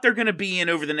spot they're going to be in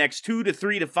over the next 2 to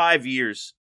 3 to 5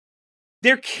 years,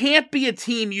 there can't be a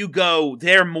team you go,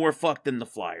 they're more fucked than the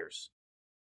Flyers.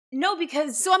 No,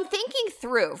 because... So I'm thinking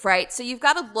through, right? So you've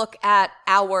got to look at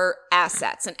our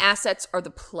assets, and assets are the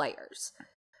players.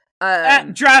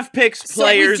 Draft picks, so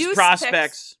we players, do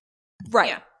prospects. Right.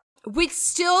 Yeah. We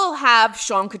still have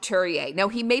Sean Couturier. Now,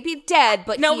 he may be dead,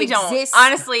 but No, he we exists. don't.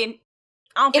 Honestly,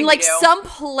 I don't think in we do. some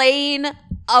plane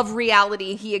of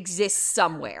reality, he exists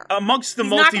somewhere. Amongst the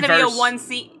He's multiverse. not going to be a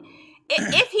 1C.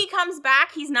 If he comes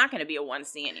back, he's not going to be a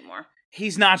 1C anymore.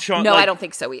 He's not Sean. No, I don't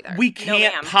think so either. We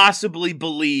can't ma'am. possibly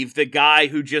believe the guy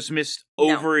who just missed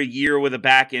over a year with a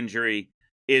back injury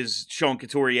is Sean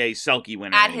Couturier Selke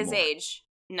winner At anymore. his age.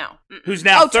 No. Who's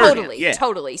now 30.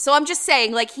 Totally. So I'm just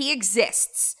saying, he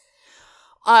exists.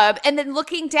 And then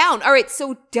looking down, all right,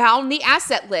 so down the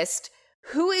asset list,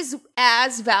 who is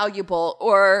as valuable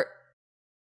or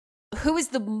who is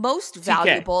the most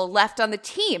valuable left on the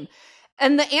team?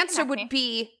 And the answer would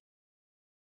be,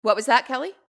 what was that,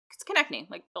 Kelly? It's Konechny,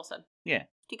 like Bill said. Yeah.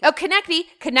 Oh,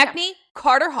 Konechny,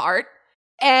 Carter Hart,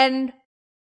 and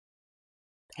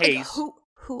Hayes.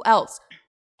 Who else?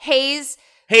 Hayes,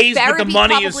 but the Farabee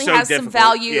money is probably so has difficult. some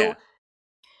value. Yeah.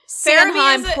 Sanheim,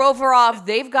 Farabee is Provorov,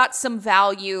 they've got some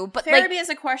value, but Farabee is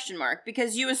a question mark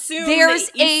because you assume there's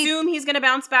he's going to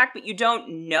bounce back, but you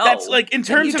don't know. That's in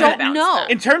terms you of don't know.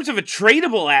 In terms of a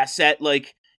tradable asset,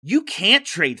 you can't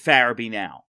trade Farabee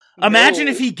now. Imagine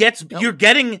if he gets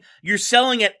you're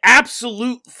selling at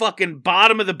absolute fucking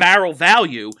bottom of the barrel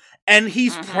value, and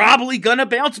he's probably gonna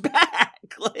bounce back.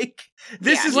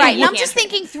 This is right. And I'm just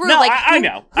thinking through, No, I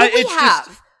know. Who we It's have?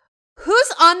 just-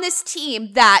 Who's on this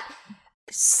team that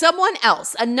someone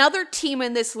else, another team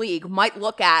in this league, might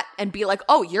look at and be like,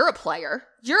 "Oh, you're a player.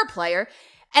 You're a player."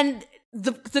 And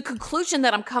the conclusion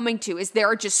that I'm coming to is there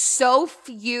are just so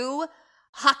few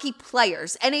hockey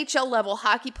players, NHL level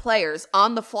hockey players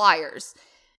on the Flyers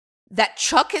that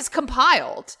Chuck has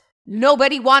compiled.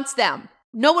 Nobody wants them.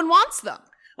 No one wants them.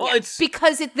 Well, it's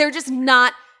because they're just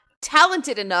not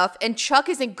talented enough, and Chuck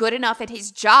isn't good enough at his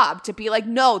job to be like,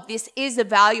 no, this is a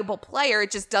valuable player.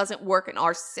 It just doesn't work in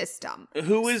our system.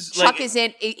 who is Chuck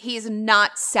he is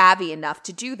not savvy enough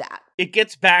to do that. It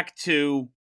gets back to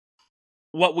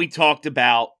what we talked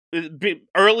about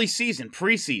early season,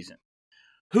 preseason.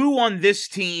 Who on this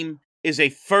team is a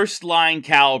first-line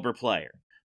caliber player?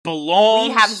 We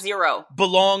have zero.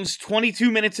 Belongs 22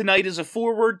 minutes a night as a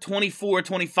forward, 24,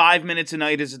 25 minutes a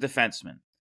night as a defenseman.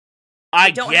 I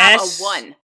don't guess have a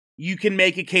 1. You can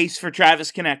make a case for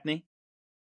Travis Konechny.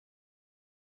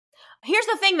 Here's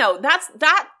the thing, though.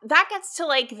 That gets to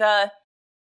the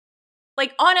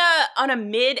on a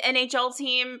mid NHL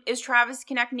team. Is Travis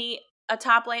Konechny a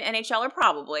top line NHLer?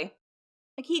 Probably.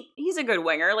 He's a good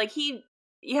winger.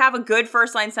 You have a good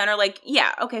first line center.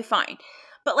 Yeah, okay, fine.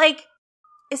 But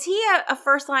is he a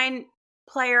first line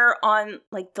player on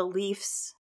the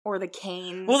Leafs or the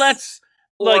Canes? Well, that's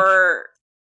or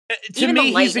to even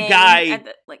me, the he's a Lightning guy.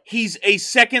 at He's a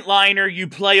second liner. You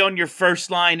play on your first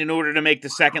line in order to make the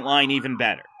second line even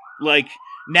better.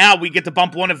 Now we get to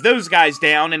bump one of those guys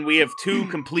down, and we have 2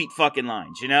 complete fucking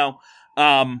lines. Yeah.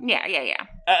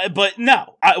 But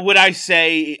no, would I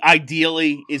say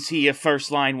ideally is he a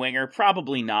first line winger?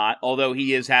 Probably not. Although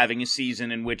he is having a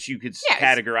season in which you could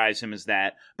categorize him as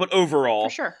that. But overall,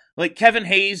 for sure. Kevin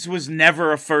Hayes was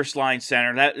never a first line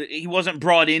center. That he wasn't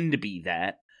brought in to be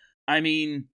that. I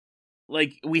mean,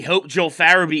 we hope Joel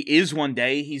Farabee is one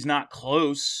day. He's not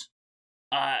close.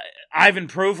 Ivan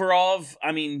Provorov,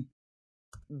 I mean,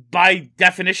 by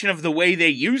definition of the way they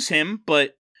use him,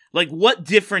 but what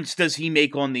difference does he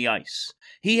make on the ice?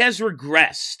 He has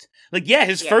regressed.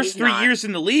 His first 3 years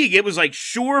in the league, it was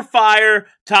surefire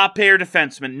top pair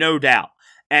defenseman, no doubt.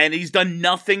 And he's done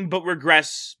nothing but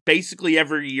regress basically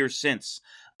every year since.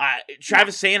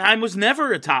 Travis Sanheim was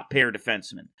never a top pair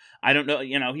defenseman. I don't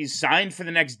know, he's signed for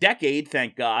the next decade,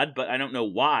 thank God, but I don't know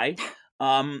why.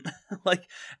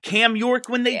 Cam York,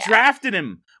 when they drafted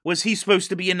him, Was he supposed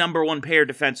to be a number one pair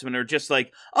defenseman, or just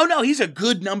like, oh no, he's a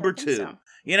good number two? So.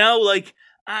 You know, like,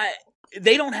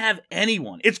 they don't have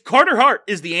anyone. It's Carter Hart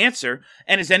is the answer,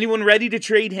 and is anyone ready to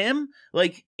trade him?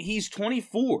 Like, he's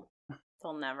 24.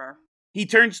 They'll never. He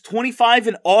turns 25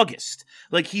 in August.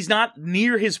 Like, he's not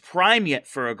near his prime yet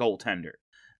for a goaltender.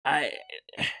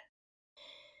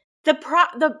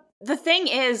 The thing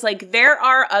is, like, there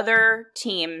are other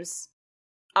teams,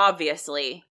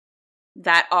 obviously,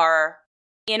 that are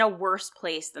in a worse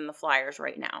place than the Flyers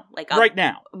right now. Like, right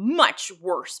now. Much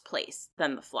worse place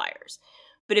than the Flyers.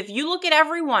 But if you look at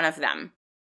every one of them,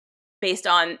 based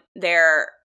on their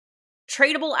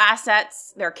tradable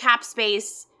assets, their cap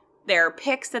space, their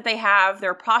picks that they have,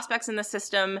 their prospects in the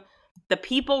system, the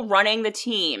people running the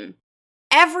team,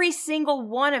 every single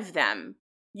one of them,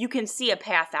 you can see a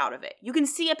path out of it. You can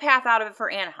see a path out of it for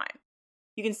Anaheim.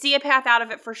 You can see a path out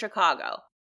of it for Chicago.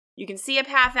 You can see a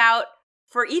path out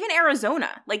for even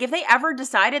Arizona. Like, if they ever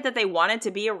decided that they wanted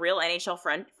to be a real NHL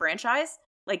franchise,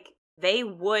 like, they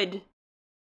would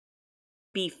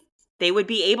be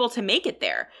able to make it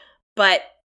there. But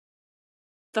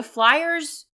the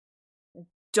Flyers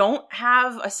don't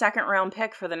have a second round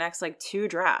pick for the next, like, 2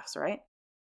 drafts, right?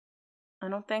 I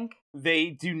don't think. They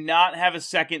do not have a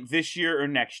second this year or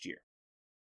next year.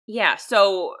 Yeah,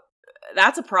 so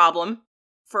that's a problem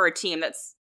for a team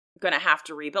that's going to have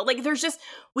to rebuild. Like,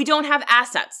 we don't have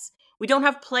assets. We don't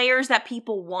have players that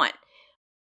people want.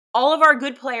 All of our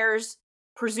good players,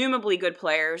 presumably good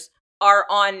players, are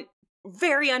on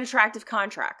very unattractive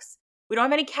contracts. We don't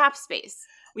have any cap space.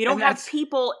 We don't have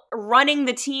people running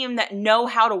the team that know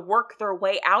how to work their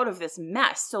way out of this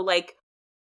mess. So,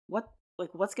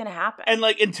 what's going to happen? And,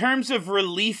 like, in terms of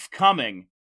relief coming,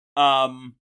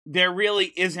 there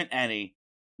really isn't any.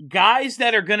 Guys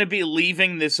that are going to be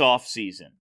leaving this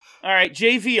offseason. All right,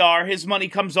 JVR, his money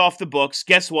comes off the books.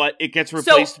 Guess what? It gets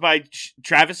replaced by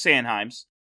Travis Sanheim's.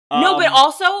 No, but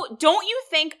also, don't you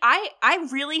think, I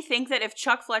really think that if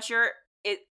Chuck Fletcher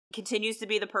continues to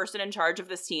be the person in charge of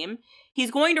this team,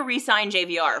 he's going to re-sign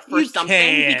JVR for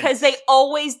something, because they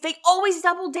always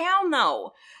double down,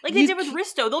 though. Like they did with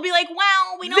Risto. They'll be like,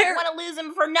 well, we don't want to lose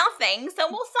him for nothing, so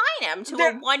we'll sign him to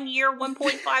a 1 year,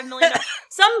 $1.5 million.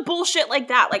 Some bullshit like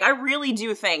that. Like, I really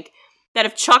do think that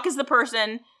if Chuck is the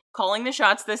person calling the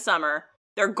shots this summer,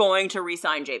 they're going to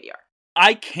re-sign JVR.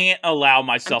 I can't allow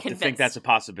myself to think that's a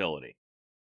possibility.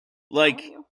 Like,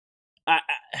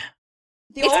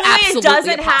 The only way it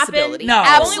doesn't happen. No,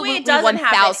 absolutely, only way it doesn't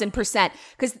 1,000%.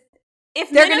 Because if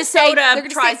they're Minnesota going to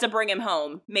tries to bring him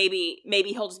home, maybe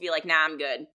he'll just be like, "Nah, I'm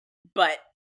good." But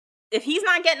if he's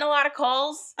not getting a lot of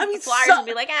calls, the Flyers will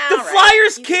be like, "The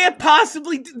Flyers can't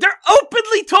possibly." They're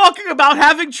openly talking about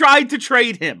having tried to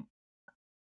trade him.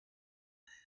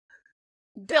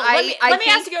 Bill, I let me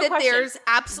think ask you a that question. there's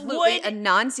absolutely a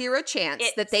non-zero chance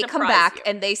that they come back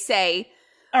and they say,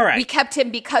 all right, we kept him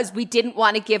because we didn't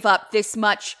want to give up this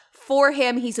much for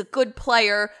him. He's a good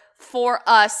player for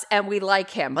us, and we like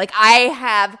him. Like,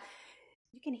 I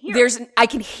can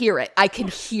hear it. I can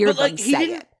hear them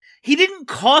say it. He didn't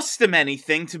cost them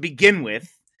anything to begin with.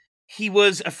 He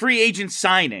was a free agent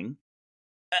signing.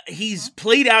 He's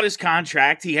played out his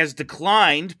contract. He has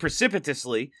declined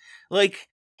precipitously. Like,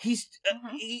 he's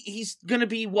going to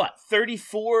be,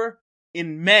 34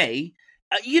 in May?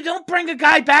 You don't bring a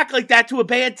guy back like that to a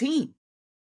bad team.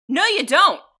 No, you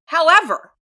don't.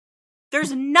 However,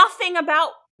 there's nothing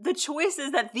about the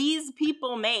choices that these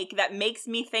people make that makes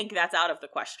me think that's out of the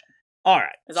question. All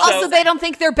right. Also, they don't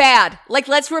think they're bad. Like,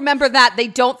 let's remember that. They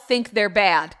don't think they're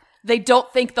bad. They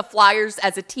don't think the Flyers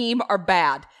as a team are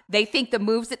bad. They think the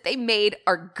moves that they made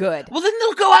are good. Well, then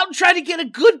they'll go out and try to get a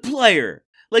good player.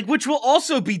 Like, which will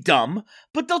also be dumb,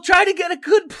 but they'll try to get a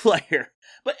good player.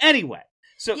 But anyway.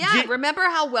 So yeah, remember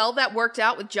how well that worked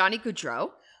out with Johnny Gaudreau?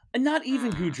 And not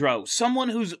even Gaudreau. Someone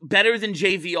who's better than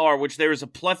JVR, which there is a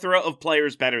plethora of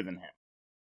players better than him.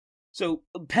 So,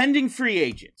 pending free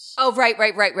agents. Oh, right.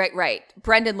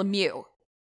 Brendan Lemieux.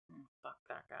 Fuck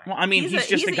that guy. Well, I mean, he's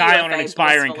just a guy on an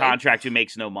expiring contract who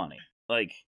makes no money.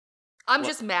 Like, I'm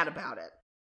just mad about it.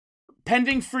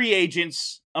 Pending free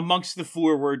agents amongst the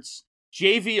forwards,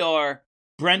 JVR,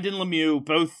 Brendan Lemieux,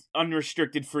 both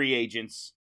unrestricted free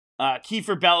agents.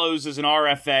 Kiefer Bellows is an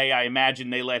RFA. I imagine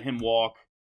they let him walk.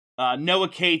 Noah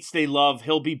Cates, they love.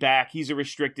 He'll be back. He's a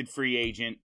restricted free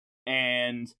agent.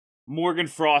 And Morgan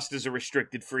Frost is a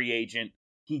restricted free agent.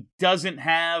 He doesn't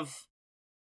have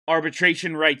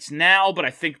arbitration rights now, but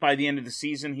I think by the end of the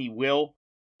season he will.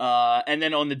 And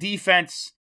then on the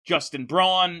defense, Justin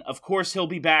Braun. Of course he'll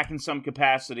be back in some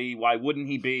capacity. Why wouldn't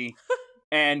he be?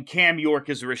 And Cam York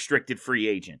is a restricted free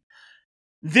agent.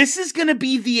 this is going to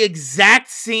be the exact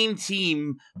same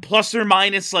team, plus or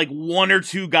minus like one or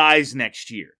two guys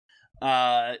next year.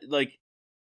 Like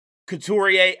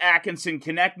Couturier, Atkinson,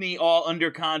 Konechny, all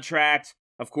under contract.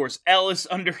 Of course, Ellis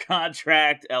under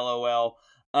contract. LOL.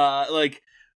 Like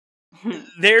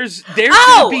there's going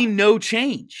to be no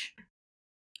change.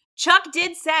 Chuck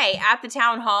did say at the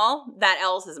town hall that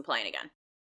Ellis isn't playing again.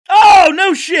 Oh,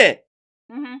 no shit.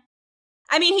 Mm-hmm.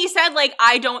 I mean, he said, like,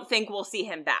 I don't think we'll see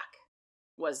him back,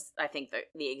 was, I think,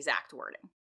 the exact wording.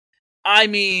 I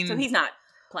mean... So he's not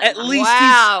playing. At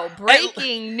least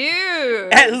breaking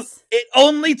news! It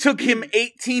only took him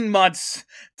 18 months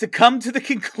to come to the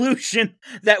conclusion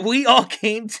that we all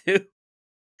came to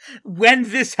when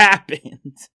this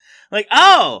happened. Like,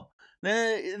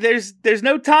 there's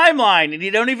no timeline, and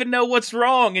you don't even know what's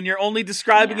wrong, and you're only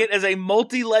describing it as a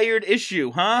multi-layered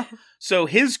issue, huh? So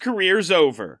his career's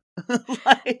over.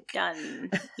 Like,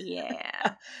 done.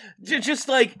 Yeah. Just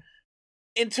like,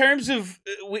 in terms of,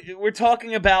 we're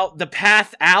talking about the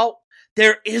path out,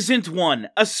 there isn't one,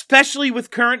 especially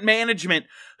with current management,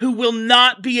 who will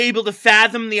not be able to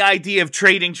fathom the idea of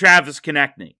trading Travis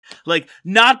Konechny. Like,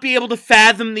 not be able to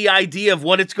fathom the idea of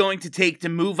what it's going to take to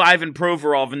move Ivan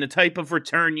Provorov and the type of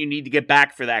return you need to get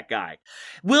back for that guy.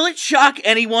 Will it shock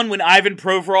anyone when Ivan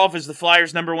Provorov is the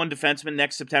Flyers' #1 defenseman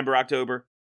next September, October?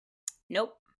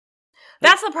 Nope.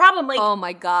 That's the problem. Like, oh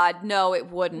my God, no, it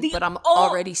wouldn't. But I'm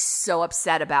already so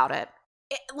upset about it.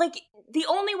 The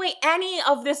only way any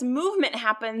of this movement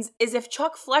happens is if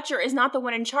Chuck Fletcher is not the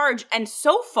one in charge. And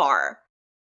so far,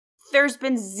 there's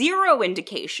been zero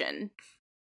indication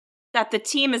that the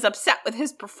team is upset with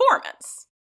his performance,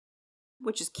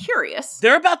 which is curious.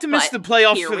 They're about to miss the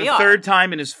playoffs for the third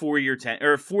time in his 4-year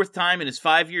tenure, or fourth time in his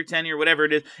 5-year tenure, whatever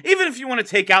it is. Even if you want to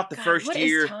take out the first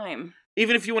year.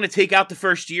 Even if you want to take out the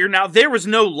first year. Now, there was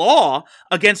no law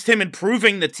against him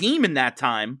improving the team in that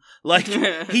time. Like,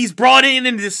 he's brought in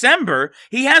December.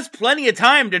 He has plenty of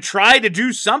time to try to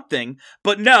do something.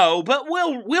 But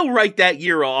we'll write that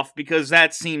year off because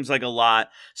that seems like a lot.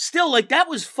 Still, like, that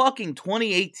was fucking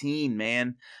 2018,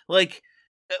 man. Like,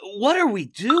 what are we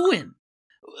doing?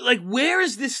 Like, where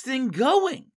is this thing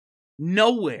going?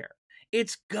 Nowhere.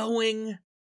 It's going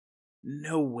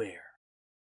nowhere.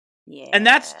 Yeah. And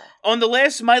that's on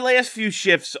my last few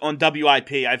shifts on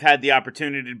WIP. I've had the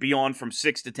opportunity to be on from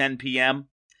 6 to 10 p.m.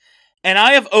 And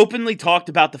I have openly talked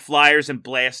about the Flyers and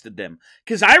blasted them.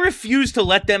 Because I refuse to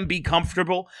let them be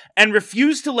comfortable and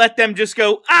refuse to let them just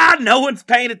go, no one's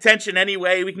paying attention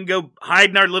anyway. We can go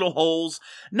hide in our little holes.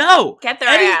 No. Get their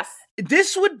ass.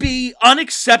 This would be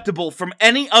unacceptable from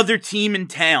any other team in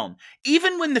town.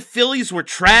 Even when the Phillies were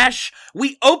trash,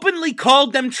 we openly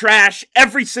called them trash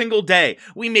every single day.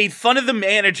 We made fun of the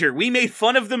manager. We made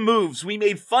fun of the moves. We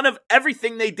made fun of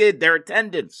everything they did, their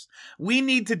attendance. We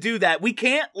need to do that. We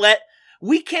can't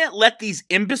let these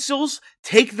imbeciles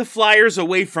take the Flyers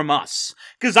away from us.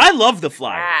 Because I love the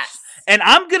Flyers. Yes. And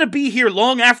I'm going to be here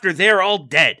long after they're all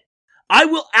dead. I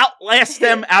will outlast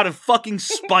them out of fucking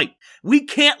spite. We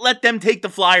can't let them take the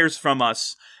Flyers from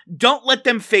us. Don't let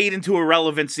them fade into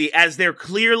irrelevancy, as they're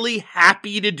clearly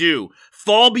happy to do.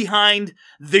 Fall behind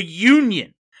the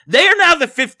Union. They are now the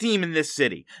 5th team in this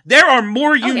city. There are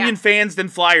more Union fans than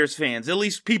Flyers fans. At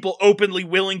least people openly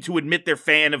willing to admit they're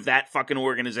fan of that fucking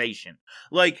organization.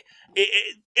 Like,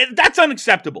 that's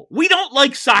unacceptable. We don't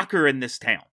like soccer in this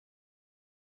town.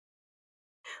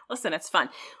 Listen, it's fun.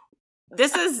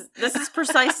 This is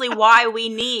precisely why we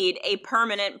need a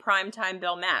permanent primetime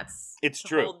Bill Matz. It's to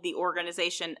true. Hold the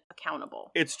organization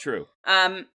accountable. It's true.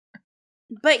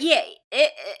 But yeah,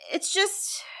 it's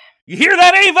just. You hear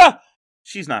that, Ava?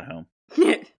 She's not home.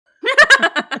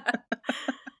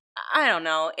 I don't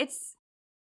know. It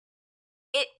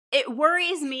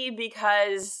worries me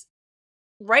because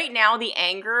right now the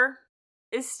anger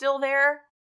is still there,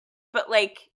 but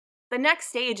like. The next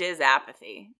stage is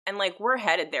apathy, and, like, we're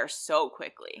headed there so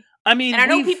quickly. I mean, and I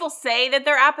know people say that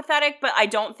they're apathetic, but I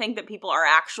don't think that people are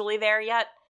actually there yet.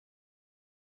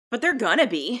 But they're gonna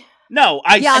be. No,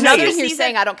 I'm not here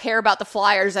saying I don't care about the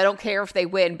Flyers, I don't care if they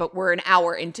win, but we're an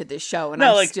hour into this show, and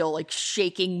I'm still, like,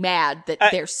 shaking mad that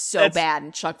they're so bad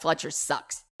and Chuck Fletcher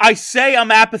sucks. I say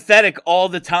I'm apathetic all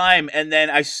the time, and then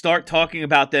I start talking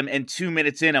about them, and 2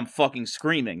 minutes in, I'm fucking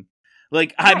screaming.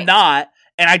 Like, I'm not,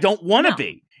 and I don't want to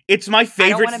be. It's my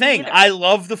favorite thing. I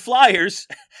love the Flyers,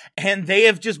 and they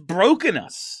have just broken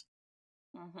us.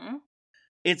 Mm-hmm.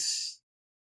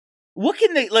 What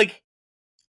can they, like,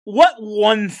 what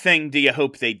one thing do you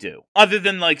hope they do? Other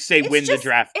than, like, say, win the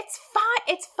draft? It's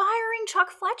firing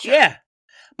Chuck Fletcher. Yeah.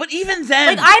 But even then.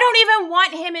 Like, I don't even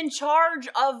want him in charge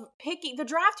of picking the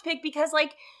draft pick because,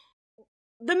 like,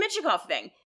 the Michikov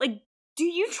thing. Like, do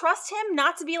you trust him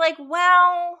not to be like,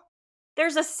 well,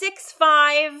 there's a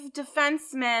 6'5"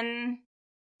 defenseman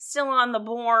still on the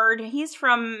board. He's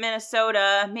from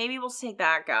Minnesota. Maybe we'll take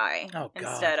that guy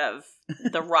instead of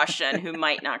the Russian who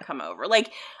might not come over.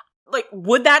 Like,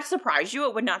 would that surprise you?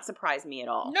 It would not surprise me at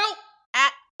all. Nope.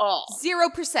 At all.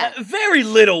 0%. Very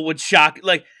little would shock.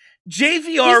 Like,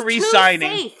 JVR re-signing.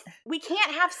 Too safe. We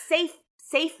can't have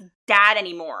safe dad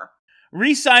anymore.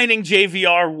 Re-signing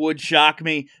JVR would shock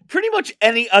me. Pretty much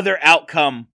any other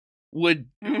outcome would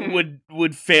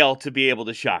fail to be able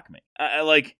to shock me.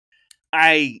 I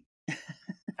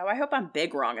hope I'm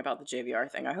big wrong about the JVR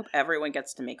thing. I hope everyone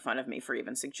gets to make fun of me for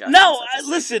even suggesting. No,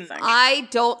 listen. I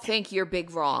don't think you're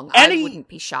big wrong. I wouldn't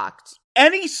be shocked.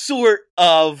 Any sort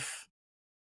of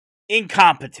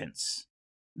incompetence,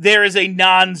 there is a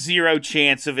non-zero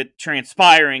chance of it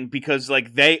transpiring because,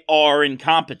 like, they are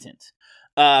incompetent.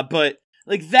 But,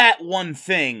 like, that one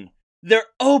thing, they're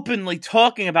openly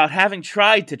talking about having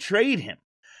tried to trade him.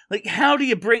 Like, how do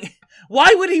you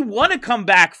why would he want to come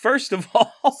back, first of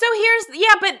all? So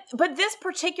but this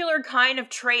particular kind of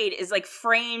trade is, like,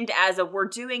 framed as we're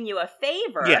doing you a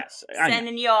favor. Yes.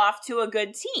 Sending you off to a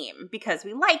good team because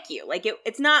we like you. Like,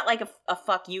 it's not like a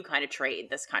fuck you kind of trade,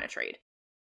 this kind of trade.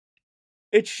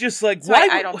 It's just like, so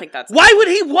I don't think that's... Why would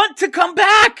he want to come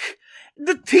back?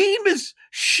 The team is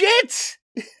shit.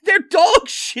 They're dog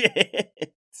shit.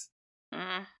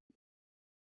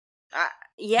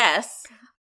 Yes.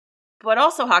 But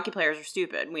also hockey players are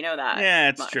stupid. We know that. Yeah,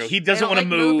 it's true. He doesn't want to like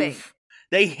move. moving.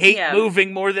 They hate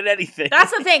moving more than anything.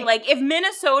 That's the thing. Like, if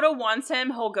Minnesota wants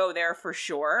him, he'll go there for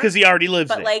sure. Because he already lives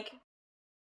there. But, like,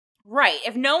 right.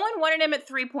 If no one wanted him at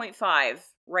 3.5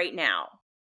 right now,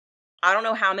 I don't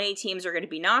know how many teams are going to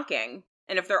be knocking.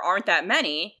 And if there aren't that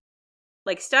many,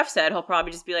 like Steph said, he'll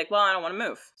probably just be like, well, I don't want to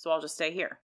move, so I'll just stay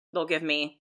here. They'll give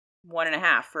me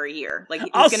 1.5 for a year. Like,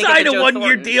 I'll sign a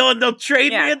 1-year deal and they'll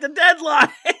trade me at the deadline.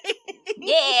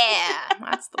 Yeah,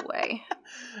 that's the way.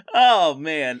 Oh,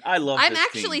 man, I love I'm this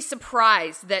actually team.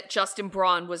 surprised that Justin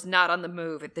Braun was not on the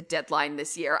move at the deadline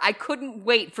this year. I couldn't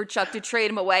wait for Chuck to trade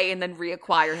him away and then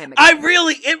reacquire him again.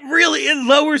 It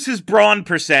lowers his Braun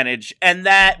percentage, and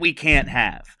that we can't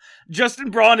have.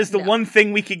 Justin Braun is the one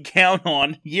thing we can count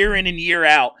on year in and year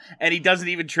out, and he doesn't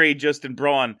even trade Justin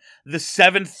Braun, the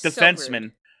 7th defenseman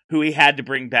rude. Who he had to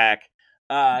bring back.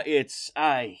 Oh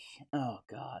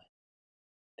God.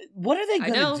 What are they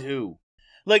going to do?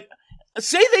 Like,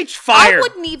 say they fire... I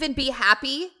wouldn't even be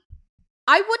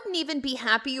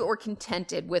happy or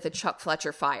contented with a Chuck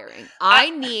Fletcher firing.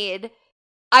 I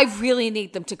really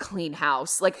need them to clean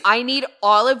house. Like, I need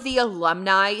all of the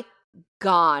alumni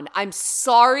gone. I'm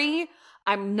sorry.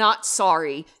 I'm not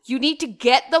sorry. You need to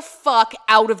get the fuck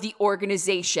out of the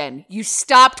organization. You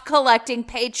stopped collecting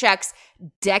paychecks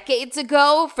decades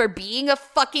ago for being a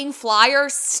fucking Flyer.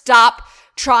 Stop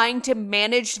trying to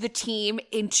manage the team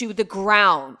into the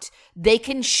ground. They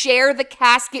can share the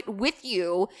casket with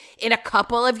you in a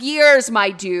couple of years,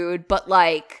 my dude, but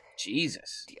like...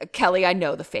 Jesus. Kelly, I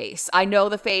know the face. I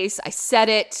said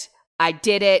it. I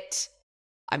did it.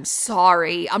 I'm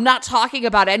sorry. I'm not talking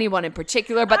about anyone in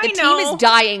particular, but the team is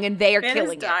dying and they are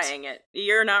killing it. Dying it.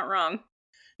 You're not wrong.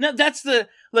 No, that's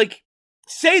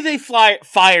say they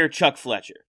fire Chuck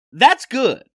Fletcher. That's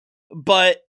good,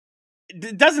 but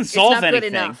it doesn't solve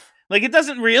anything. Like, it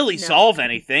doesn't really solve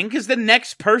anything, because the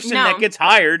next person that gets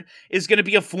hired is going to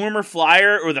be a former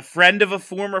Flyer or the friend of a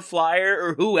former Flyer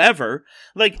or whoever.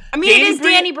 Like, I mean, it's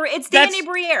Danny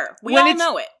Briere. We all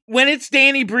know it. When it's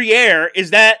Danny Briere,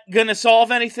 is that going to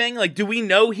solve anything? Like, do we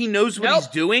know he knows what he's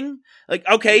doing? Like,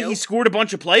 okay, he scored a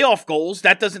bunch of playoff goals.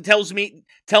 That doesn't tell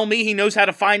me he knows how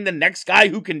to find the next guy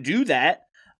who can do that.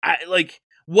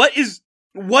 What is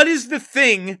the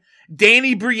thing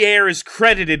Danny Briere is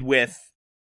credited with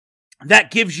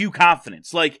that gives you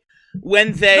confidence? Like,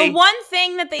 when the one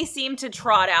thing that they seem to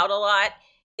trot out a lot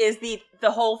is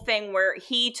the whole thing where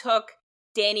he took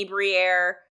Danny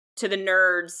Briere to the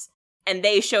Nerds and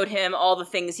they showed him all the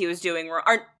things he was doing wrong.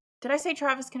 Did I say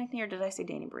Travis Konechny or did I say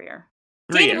Danny Briere?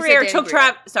 Danny Briere took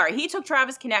Travis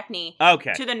Konechny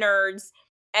to the Nerds,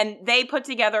 and they put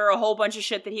together a whole bunch of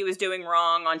shit that he was doing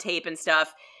wrong on tape and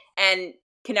stuff, and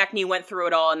Konechny went through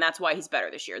it all, and that's why he's better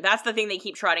this year. That's the thing they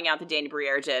keep trotting out that Danny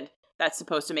Briere did. That's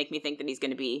supposed to make me think that he's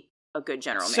going to be a good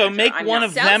general manager. So make one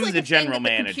of them the general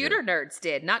manager. The computer Nerds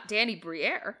did, not Danny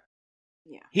Briere.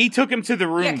 Yeah, he took him to the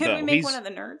room. Could we make one of the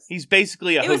Nerds? He's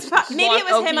basically a host. Maybe it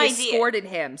was him idea. He scored in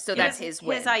him, so that's his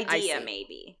win. His idea,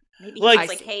 maybe. Maybe Like, he's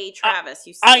like, hey, Travis,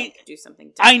 you stink. Do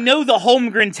something different. I know the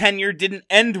Holmgren tenure didn't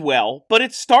end well, but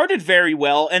it started very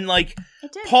well, and like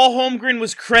It did. Paul Holmgren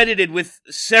was credited with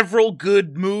several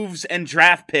good moves and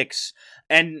draft picks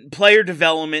and player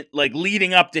development, like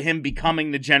leading up to him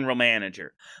becoming the general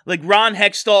manager. Like Ron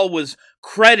Hextall was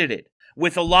credited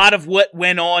with a lot of what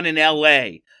went on in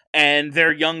LA and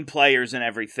their young players and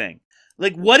everything.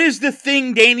 Like, what is the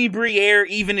thing Danny Briere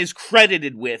even is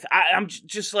credited with? I'm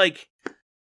just like,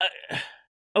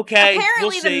 okay. Apparently,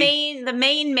 we'll see. the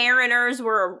main Mariners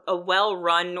were a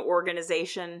well-run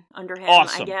organization under him.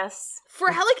 Awesome. I guess.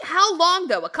 For how long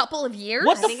though? A couple of years?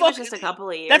 What I the think fuck? it was just a couple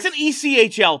of years. That's an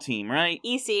ECHL team, right?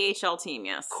 ECHL team,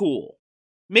 yes. Cool.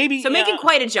 Maybe So making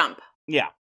quite a jump. Yeah.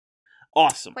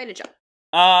 Awesome. Quite a jump.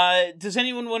 Does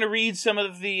anyone want to read some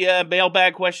of the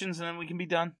mailbag questions and then we can be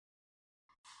done?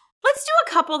 Let's do a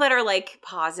couple that are like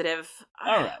positive.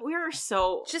 All right. We're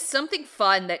so Just something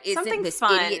fun that isn't Something this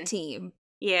fun. idiot team.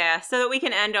 yeah, so that we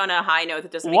can end on a high note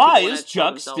that doesn't. Make Why people is wanna kill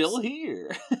Chuck themselves. still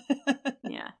here?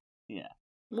 Yeah. Yeah.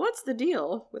 What's the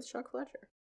deal with Chuck Fletcher?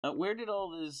 Where did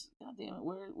all this? God damn it!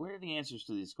 Where are the answers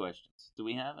to these questions? Do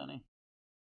we have any?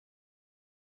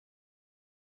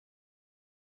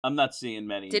 I'm not seeing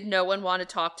many. Did no one want to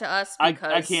talk to us I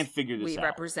because can't figure this we out.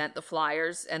 represent the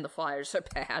Flyers and the Flyers are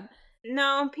bad?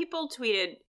 No, people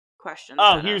tweeted questions.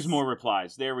 Oh, at here's us. more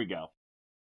replies. There we go.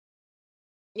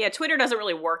 Yeah, Twitter doesn't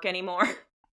really work anymore.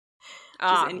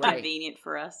 Which is inconvenient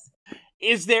for us.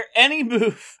 Is there any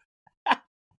move?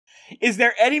 Is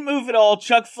there any move at all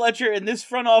Chuck Fletcher and this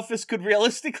front office could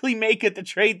realistically make at the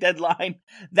trade deadline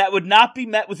that would not be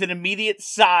met with an immediate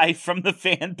sigh from the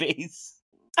fan base?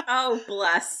 Oh,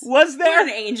 bless. Was there? What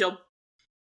an angel.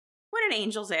 What an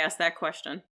angel's asked that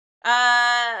question.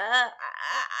 I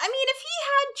mean, if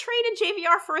he had traded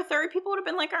JVR for a third, people would have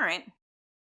been like, all right.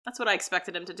 That's what I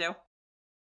expected him to do.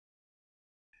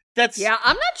 Yeah,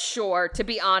 I'm not sure, to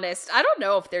be honest. I don't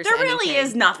know if there's There really anything.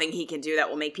 is nothing he can do that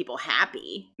will make people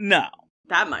happy. No.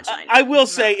 That much I know. I will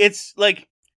say it's like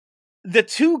the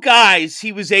two guys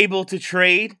he was able to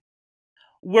trade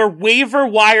were waiver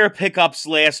wire pickups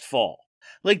last fall.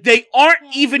 Like, they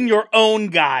aren't even your own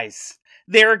guys.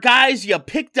 They're guys you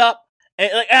picked up. And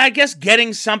I guess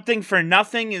getting something for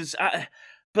nothing is...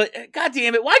 but, God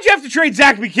damn it, why'd you have to trade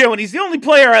Zach McEwen? He's the only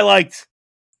player I liked.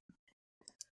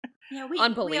 Yeah, we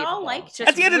Unbelievable. all like Just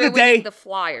At the end of the ruining day- the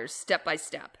Flyers step by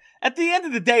step. At the end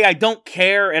of the day, I don't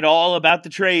care at all about the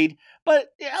trade. But,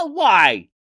 why?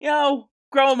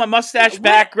 Growing my mustache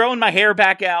back, growing my hair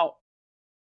back out.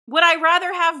 Would I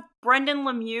rather have Brendan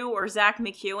Lemieux or Zach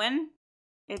McEwen?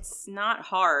 It's not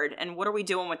hard. And what are we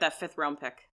doing with that 5th round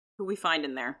pick? Who we find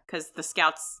in there? Because the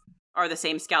scouts are the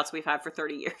same scouts we've had for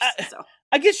 30 years. So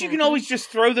I guess you can always just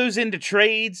throw those into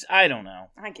trades. I don't know.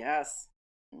 I guess.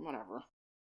 Whatever.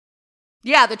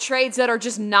 Yeah, the trades that are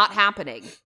just not happening.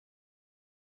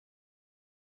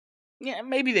 Yeah,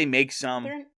 maybe they make some.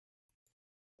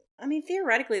 I mean,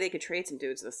 theoretically, they could trade some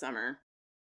dudes this summer.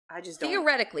 I just don't.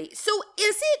 Theoretically. So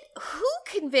is it, who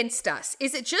convinced us?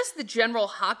 Is it just the general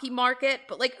hockey market?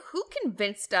 But who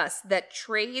convinced us that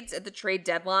trades at the trade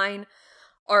deadline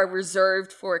are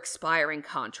reserved for expiring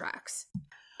contracts?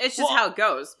 It's just how it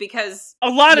goes, because A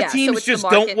lot of Yeah, so teams it's the just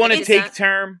market don't want to that take is that.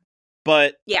 term,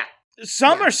 but yeah.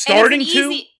 some Yeah. are starting And it's to.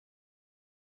 an easy-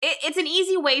 it's an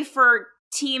easy way for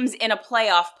teams in a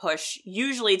playoff push,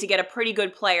 usually, to get a pretty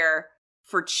good player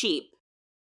for cheap.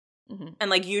 Mhm.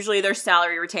 And usually their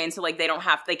salary retained, so they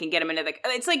can get them into the.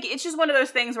 It's just one of those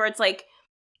things where it's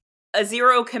a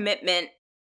zero commitment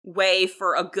way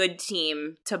for a good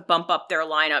team to bump up their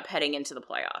lineup heading into the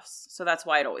playoffs. So that's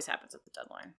why it always happens at the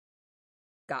deadline.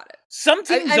 Got it. Some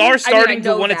teams I mean, are starting I to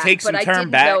know want to that, take some but I term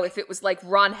didn't back. know if it was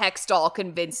Ron Hextall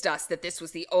convinced us that this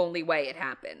was the only way it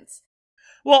happens.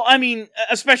 Well, I mean,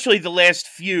 especially the last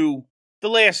few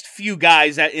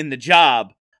guys in the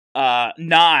job,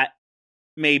 not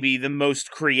maybe the most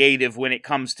creative when it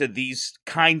comes to these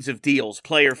kinds of deals,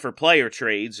 player for player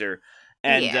trades,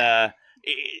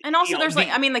 And also, there's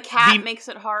the cap makes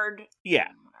it hard. Yeah,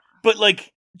 but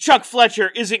Chuck Fletcher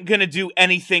isn't gonna do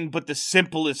anything but the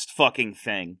simplest fucking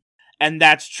thing, and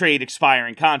that's trade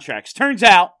expiring contracts. Turns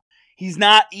out he's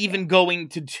not even going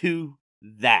to do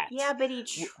that. Yeah, but he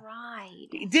tried.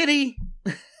 Did he?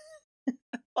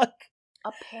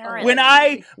 Apparently.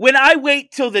 When I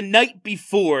wait till the night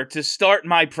before to start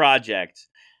my project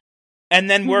and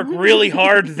then work really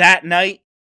hard that night,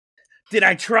 did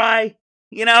I try?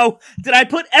 Did I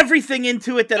put everything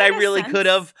into it that I really could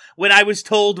have when I was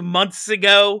told months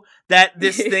ago that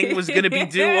this thing was going to be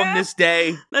due on this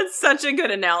day? That's such a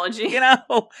good analogy. Did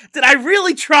I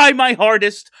really try my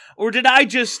hardest, or did I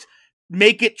just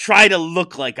make it try to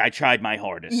look like I tried my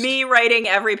hardest. Me writing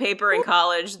every paper in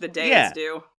college the day it's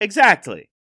due. Exactly.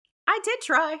 I did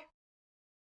try.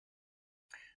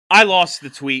 I lost the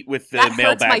tweet with the that mailbag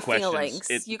hurts my questions.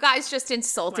 feelings. You guys just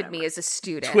insulted me as a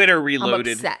student. Twitter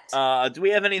reloaded. I'm upset. Do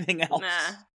we have anything else?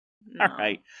 Nah. No. All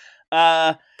right.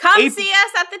 Come see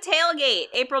us at the tailgate,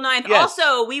 April 9th. Yes.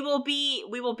 Also, we will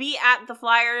be at the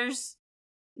Flyers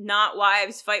Not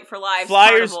Wives Fight for Lives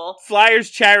Carnival. Flyers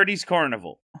Charities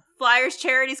Carnival. Flyers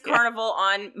Charities Carnival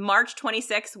on March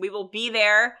 26th. We will be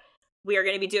there. We are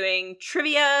going to be doing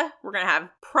trivia. We're going to have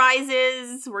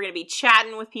prizes. We're going to be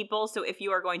chatting with people. So if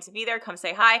you are going to be there, come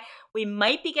say hi. We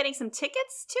might be getting some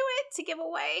tickets to it to give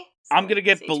away. So I'm going to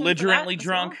get belligerently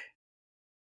drunk. Well.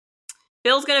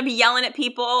 Bill's going to be yelling at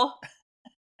people.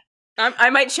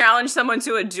 I might challenge someone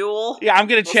to a duel. Yeah, I'm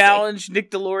going to challenge Nick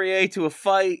Delorier to a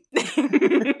fight.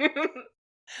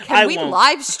 Can we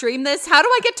live stream this? How do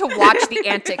I get to watch the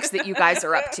antics that you guys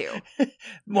are up to?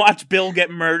 Watch Bill get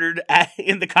murdered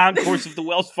in the concourse of the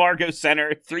Wells Fargo Center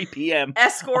at 3 p.m.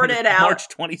 Escorted out. March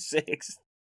 26th.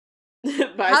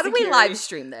 How do we live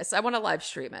stream this? I want to live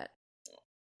stream it.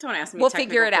 Don't ask me. We'll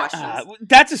figure it out.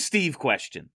 That's a Steve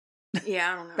question.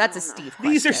 Yeah, I don't know. That's a Steve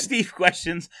question. These are Steve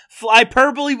questions.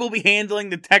 Hyperbole will be handling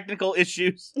the technical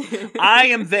issues. I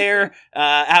am there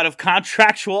out of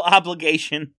contractual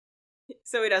obligation.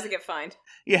 So he doesn't get fined.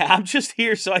 Yeah, I'm just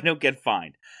here so I don't get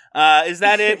fined. Is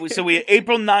that it? So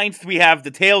April 9th, we have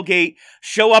the tailgate.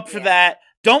 Show up for that.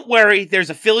 Don't worry, there's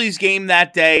a Phillies game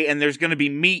that day, and there's going to be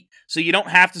meat, so you don't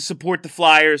have to support the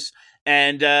Flyers.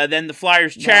 And then the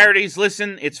Flyers charities,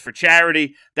 listen, it's for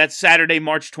charity. That's Saturday,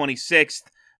 March 26th.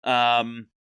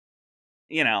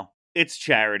 It's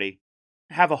charity.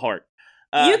 Have a heart.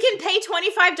 You can pay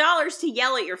 $25 to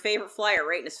yell at your favorite Flyer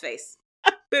right in his face.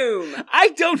 Boom. I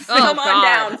don't think. Come on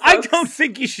down, folks. I don't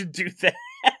think you should do that.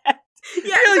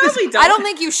 Yeah, really probably don't. I don't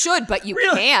think you should, but you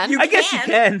can. I guess you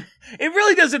can. It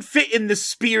really doesn't fit in the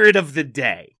spirit of the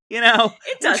day. It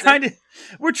doesn't.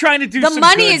 We're trying to do the some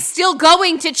money good. is still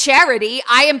going to charity.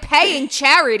 I am paying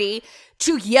charity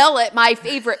to yell at my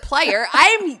favorite player.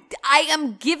 I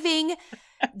am giving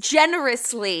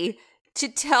generously to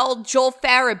tell Joel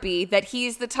Farabee that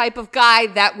he's the type of guy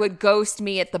that would ghost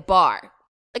me at the bar.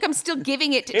 Like, I'm still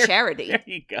giving it to charity. There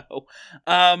you go.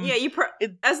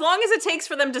 As long as it takes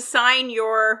for them to sign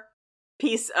your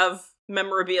piece of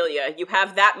memorabilia, you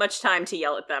have that much time to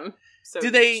yell at them. So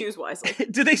choose wisely.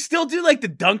 Do they still do, like, the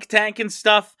dunk tank and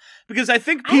stuff? Because I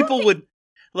think people would,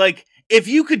 like, if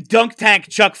you could dunk tank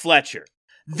Chuck Fletcher,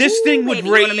 this thing would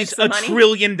raise $1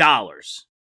 trillion.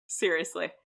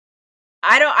 Seriously.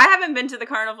 I haven't been to the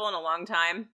carnival in a long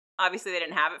time. Obviously, they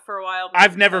didn't have it for a while.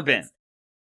 I've never been.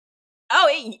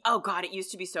 Oh God, it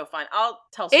used to be so fun. I'll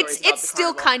tell stories about It's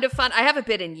still kind of fun. I haven't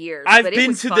been in years. I've but been it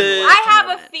was to fun the. I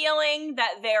have a feeling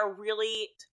that they're really,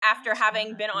 after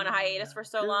having been on hiatus for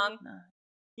so long,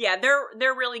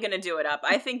 they're really going to do it up.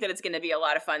 I think that it's going to be a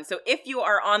lot of fun. So if you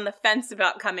are on the fence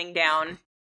about coming down,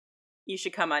 you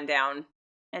should come on down,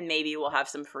 and maybe we'll have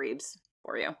some freebs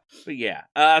for you. But yeah,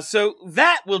 so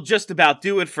that will just about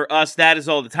do it for us. That is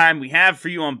all the time we have for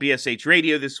you on BSH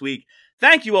Radio this week.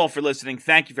 Thank you all for listening.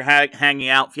 Thank you for hanging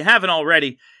out. If you haven't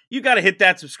already, you got to hit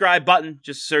that subscribe button.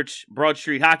 Just search Broad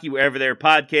Street Hockey wherever there are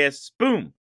podcasts.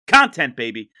 Boom. Content,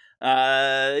 baby.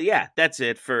 That's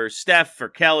it. For Steph, for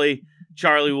Kelly,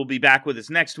 Charlie will be back with us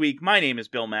next week. My name is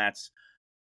Bill Matz.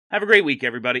 Have a great week,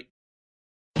 everybody.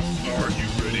 Are you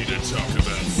ready to talk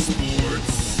about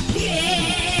sports? Yeah!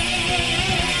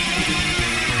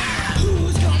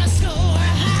 Who's gonna score a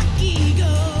hockey goal?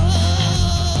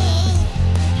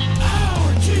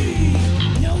 Our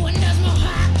team! No one does more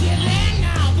hockey than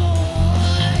our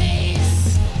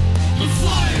boys! The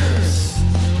Flyers!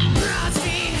 Broad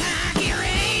Street Hockey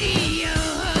Radio!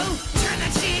 Turn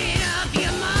that shit up, you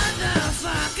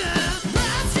motherfucker!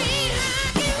 Broad Street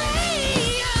Hockey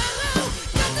Radio!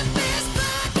 Got the best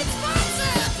fucking sports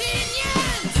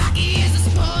opinions! Hockey is a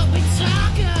sport we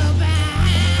talk about!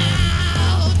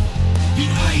 The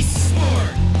ice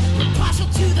sport! We're partial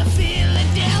to the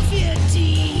Philadelphia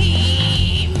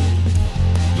team!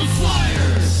 The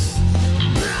Flyers!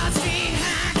 Broad Street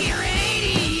Hockey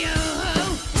Radio!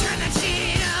 Turn that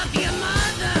shit up, you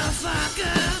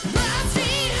motherfucker! Broad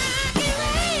Street Hockey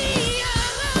Radio!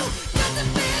 Got the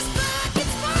best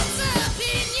fucking sports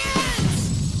opinions!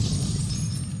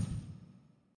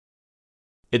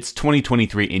 It's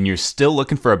 2023 and you're still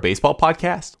looking for a baseball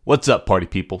podcast? What's up, party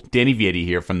people? Danny Vietti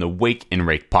here from the Wake and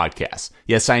Rake podcast.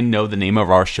 Yes, I know the name of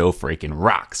our show freaking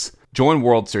rocks. Join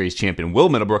World Series champion Will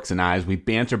Middlebrooks and I as we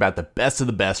banter about the best of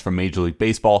the best from Major League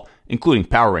Baseball, including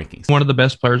power rankings, one of the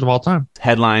best players of all time,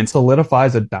 headlines,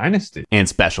 solidifies a dynasty, and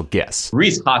special guests.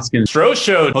 Reese Hoskins, Stro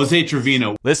Show, Jose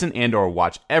Trevino. Listen and or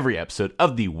watch every episode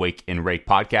of the Wake and Rake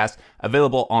podcast,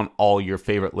 available on all your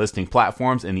favorite listening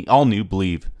platforms and the all-new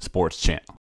Believe Sports channel.